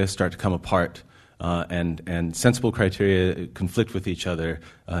criteria start to come apart and sensible criteria conflict with each other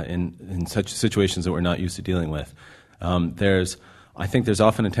in such situations that we're not used to dealing with, I think there's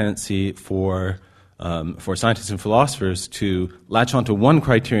often a tendency for scientists and philosophers to latch onto one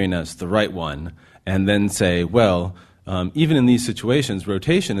criterion as the right one and then say, well, even in these situations,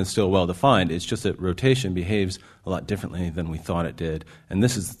 rotation is still well defined. It's just that rotation behaves a lot differently than we thought it did. And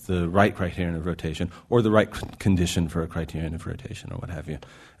this is the right criterion of rotation, or the right condition for a criterion of rotation, or what have you.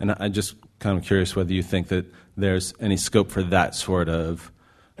 And I'm just kind of curious whether you think that there's any scope for that sort of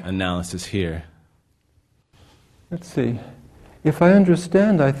analysis here. Let's see. If I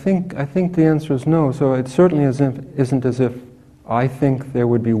understand, I think the answer is no. So it certainly isn't as if I think there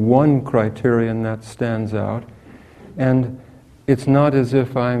would be one criterion that stands out. And it's not as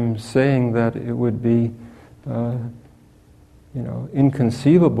if I'm saying that it would be,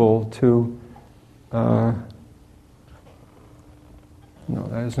 inconceivable to. No,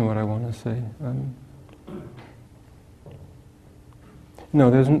 that isn't what I want to say.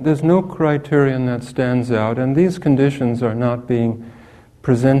 No, there's no criterion that stands out, and these conditions are not being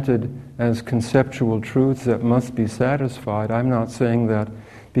presented as conceptual truths that must be satisfied. I'm not saying that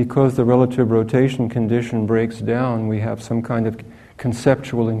because the relative rotation condition breaks down, we have some kind of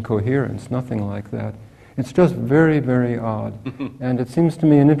conceptual incoherence, nothing like that. It's just very, very odd. And it seems to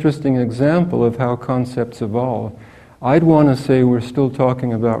me an interesting example of how concepts evolve. I'd want to say we're still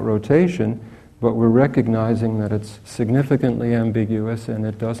talking about rotation, but we're recognizing that it's significantly ambiguous and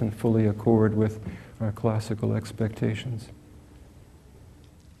it doesn't fully accord with our classical expectations.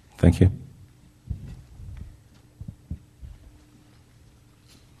 Thank you.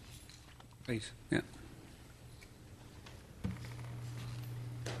 Please. Yeah.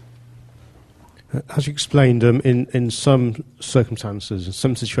 As you explained, in some circumstances, in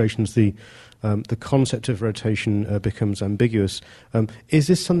some situations, the concept of rotation becomes ambiguous. Is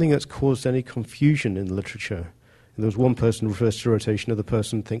this something that's caused any confusion in the literature? There was one person who refers to rotation, another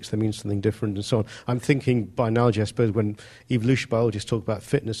person thinks they mean something different, and so on. I'm thinking, by analogy, I suppose, when evolution biologists talk about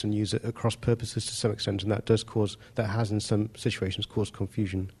fitness and use it at cross purposes to some extent, and that has in some situations caused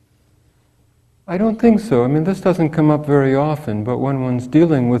confusion. I don't think so. I mean, this doesn't come up very often, but when one's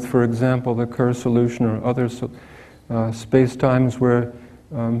dealing with, for example, the Kerr solution or other space-times where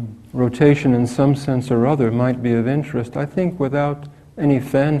rotation in some sense or other might be of interest, I think without any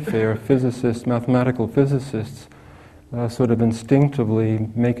fanfare, mathematical physicists, sort of instinctively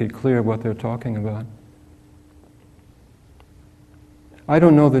make it clear what they're talking about. I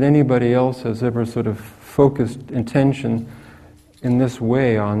don't know that anybody else has ever sort of focused attention in this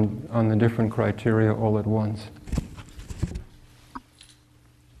way on the different criteria all at once.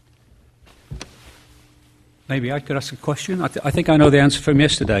 Maybe I could ask a question. I think I know the answer from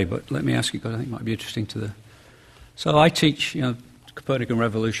yesterday, but let me ask you because I think it might be interesting to the... So I teach, Copernican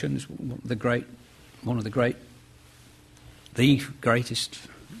revolution is the greatest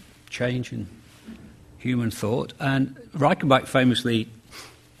change in human thought. And Reichenbach famously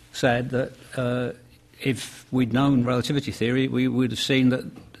said that if we'd known relativity theory, we would have seen that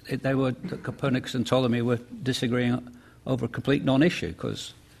that Copernicus and Ptolemy were disagreeing over a complete non-issue,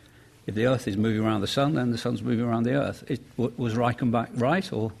 because if the Earth is moving around the Sun, then the Sun's moving around the Earth. Was Reichenbach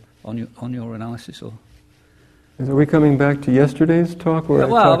right, or on your analysis, or? Are we coming back to yesterday's talk?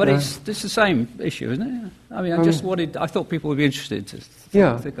 It's the same issue, isn't it? I mean, I thought people would be interested to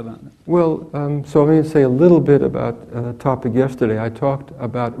think about that. Well, so let me say a little bit about the topic yesterday. I talked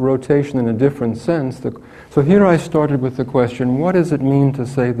about rotation in a different sense. So here I started with the question, what does it mean to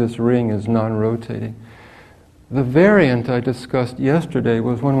say this ring is non-rotating? The variant I discussed yesterday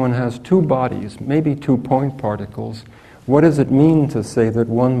was when one has two bodies, maybe 2 point particles. What does it mean to say that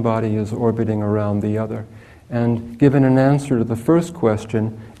one body is orbiting around the other? And given an answer to the first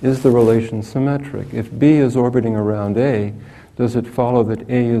question, is the relation symmetric? If B is orbiting around A, does it follow that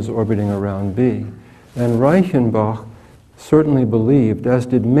A is orbiting around B? And Reichenbach certainly believed, as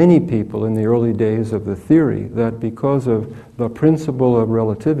did many people in the early days of the theory, that because of the principle of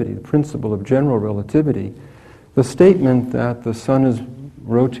relativity, the principle of general relativity, the statement that the sun is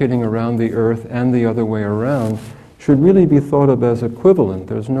rotating around the Earth and the other way around should really be thought of as equivalent.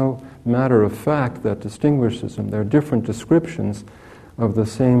 There's no matter of fact that distinguishes them. They're different descriptions of the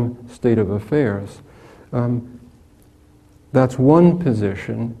same state of affairs. That's one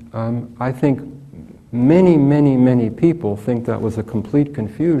position. I think many people think that was a complete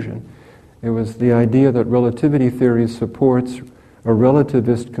confusion. It was the idea that relativity theory supports a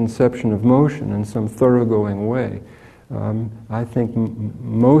relativist conception of motion in some thoroughgoing way. I think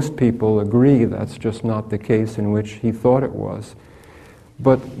most people agree that's just not the case in which he thought it was.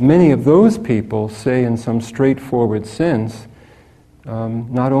 But many of those people say in some straightforward sense,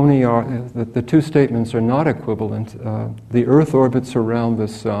 not only are the two statements are not equivalent, the Earth orbits around the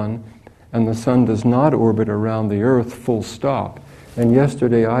sun, and the sun does not orbit around the Earth, full stop. And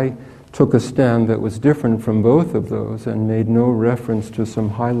yesterday I took a stand that was different from both of those and made no reference to some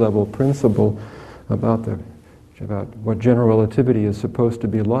high-level principle about what general relativity is supposed to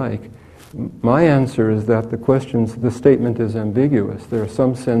be like. My answer is that the statement is ambiguous. There are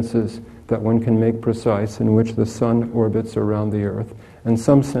some senses that one can make precise in which the sun orbits around the Earth, and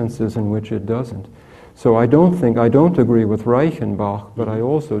some senses in which it doesn't. So I don't agree with Reichenbach, but I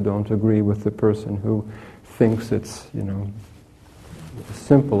also don't agree with the person who thinks it's,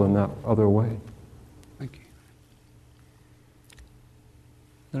 simple in that other way. Thank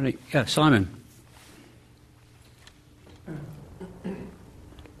you. Yeah, Simon.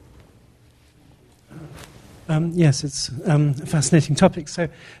 Yes, it's a fascinating topic. So,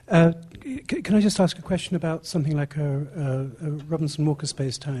 can I just ask a question about something like a Robinson-Walker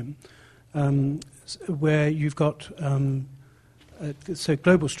space-time, where you've got so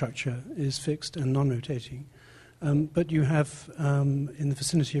global structure is fixed and non-rotating, but you have in the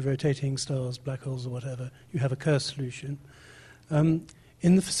vicinity of rotating stars, black holes, or whatever, you have a Kerr solution. In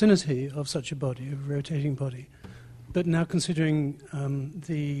the vicinity of such a body, of a rotating body, but now considering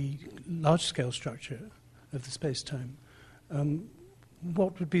the large-scale structure of the space-time,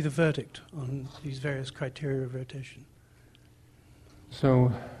 what would be the verdict on these various criteria of rotation?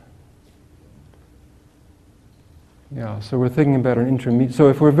 So we're thinking about an intermediate. So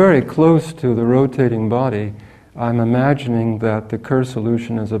if we're very close to the rotating body, I'm imagining that the Kerr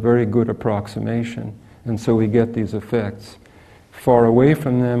solution is a very good approximation, and so we get these effects. Far away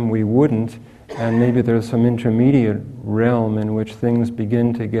from them, we wouldn't, and maybe there's some intermediate realm in which things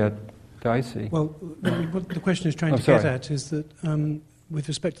begin to get dicey. Well, what the question is trying to get at is that with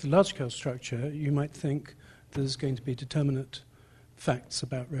respect to the large-scale structure, you might think there's going to be determinate facts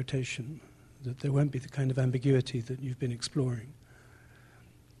about rotation, that there won't be the kind of ambiguity that you've been exploring.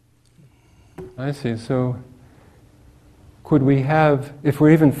 I see. So could we have, if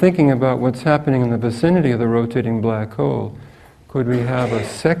we're even thinking about what's happening in the vicinity of the rotating black hole, could we have a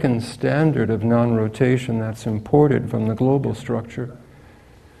second standard of non-rotation that's imported from the global structure?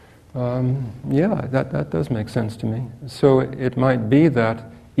 That does make sense to me. So it might be that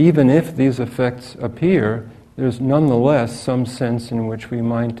even if these effects appear, there's nonetheless some sense in which we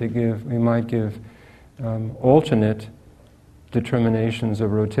might give alternate determinations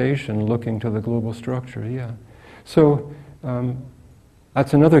of rotation looking to the global structure. Yeah. So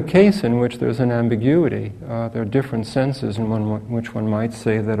that's another case in which there's an ambiguity. There are different senses in which one might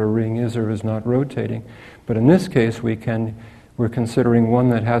say that a ring is or is not rotating. But in this case, we're considering one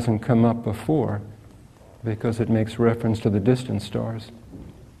that hasn't come up before because it makes reference to the distant stars.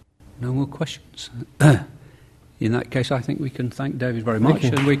 No more questions. In that case, I think we can thank David very much,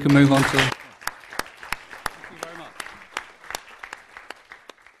 and we can move on to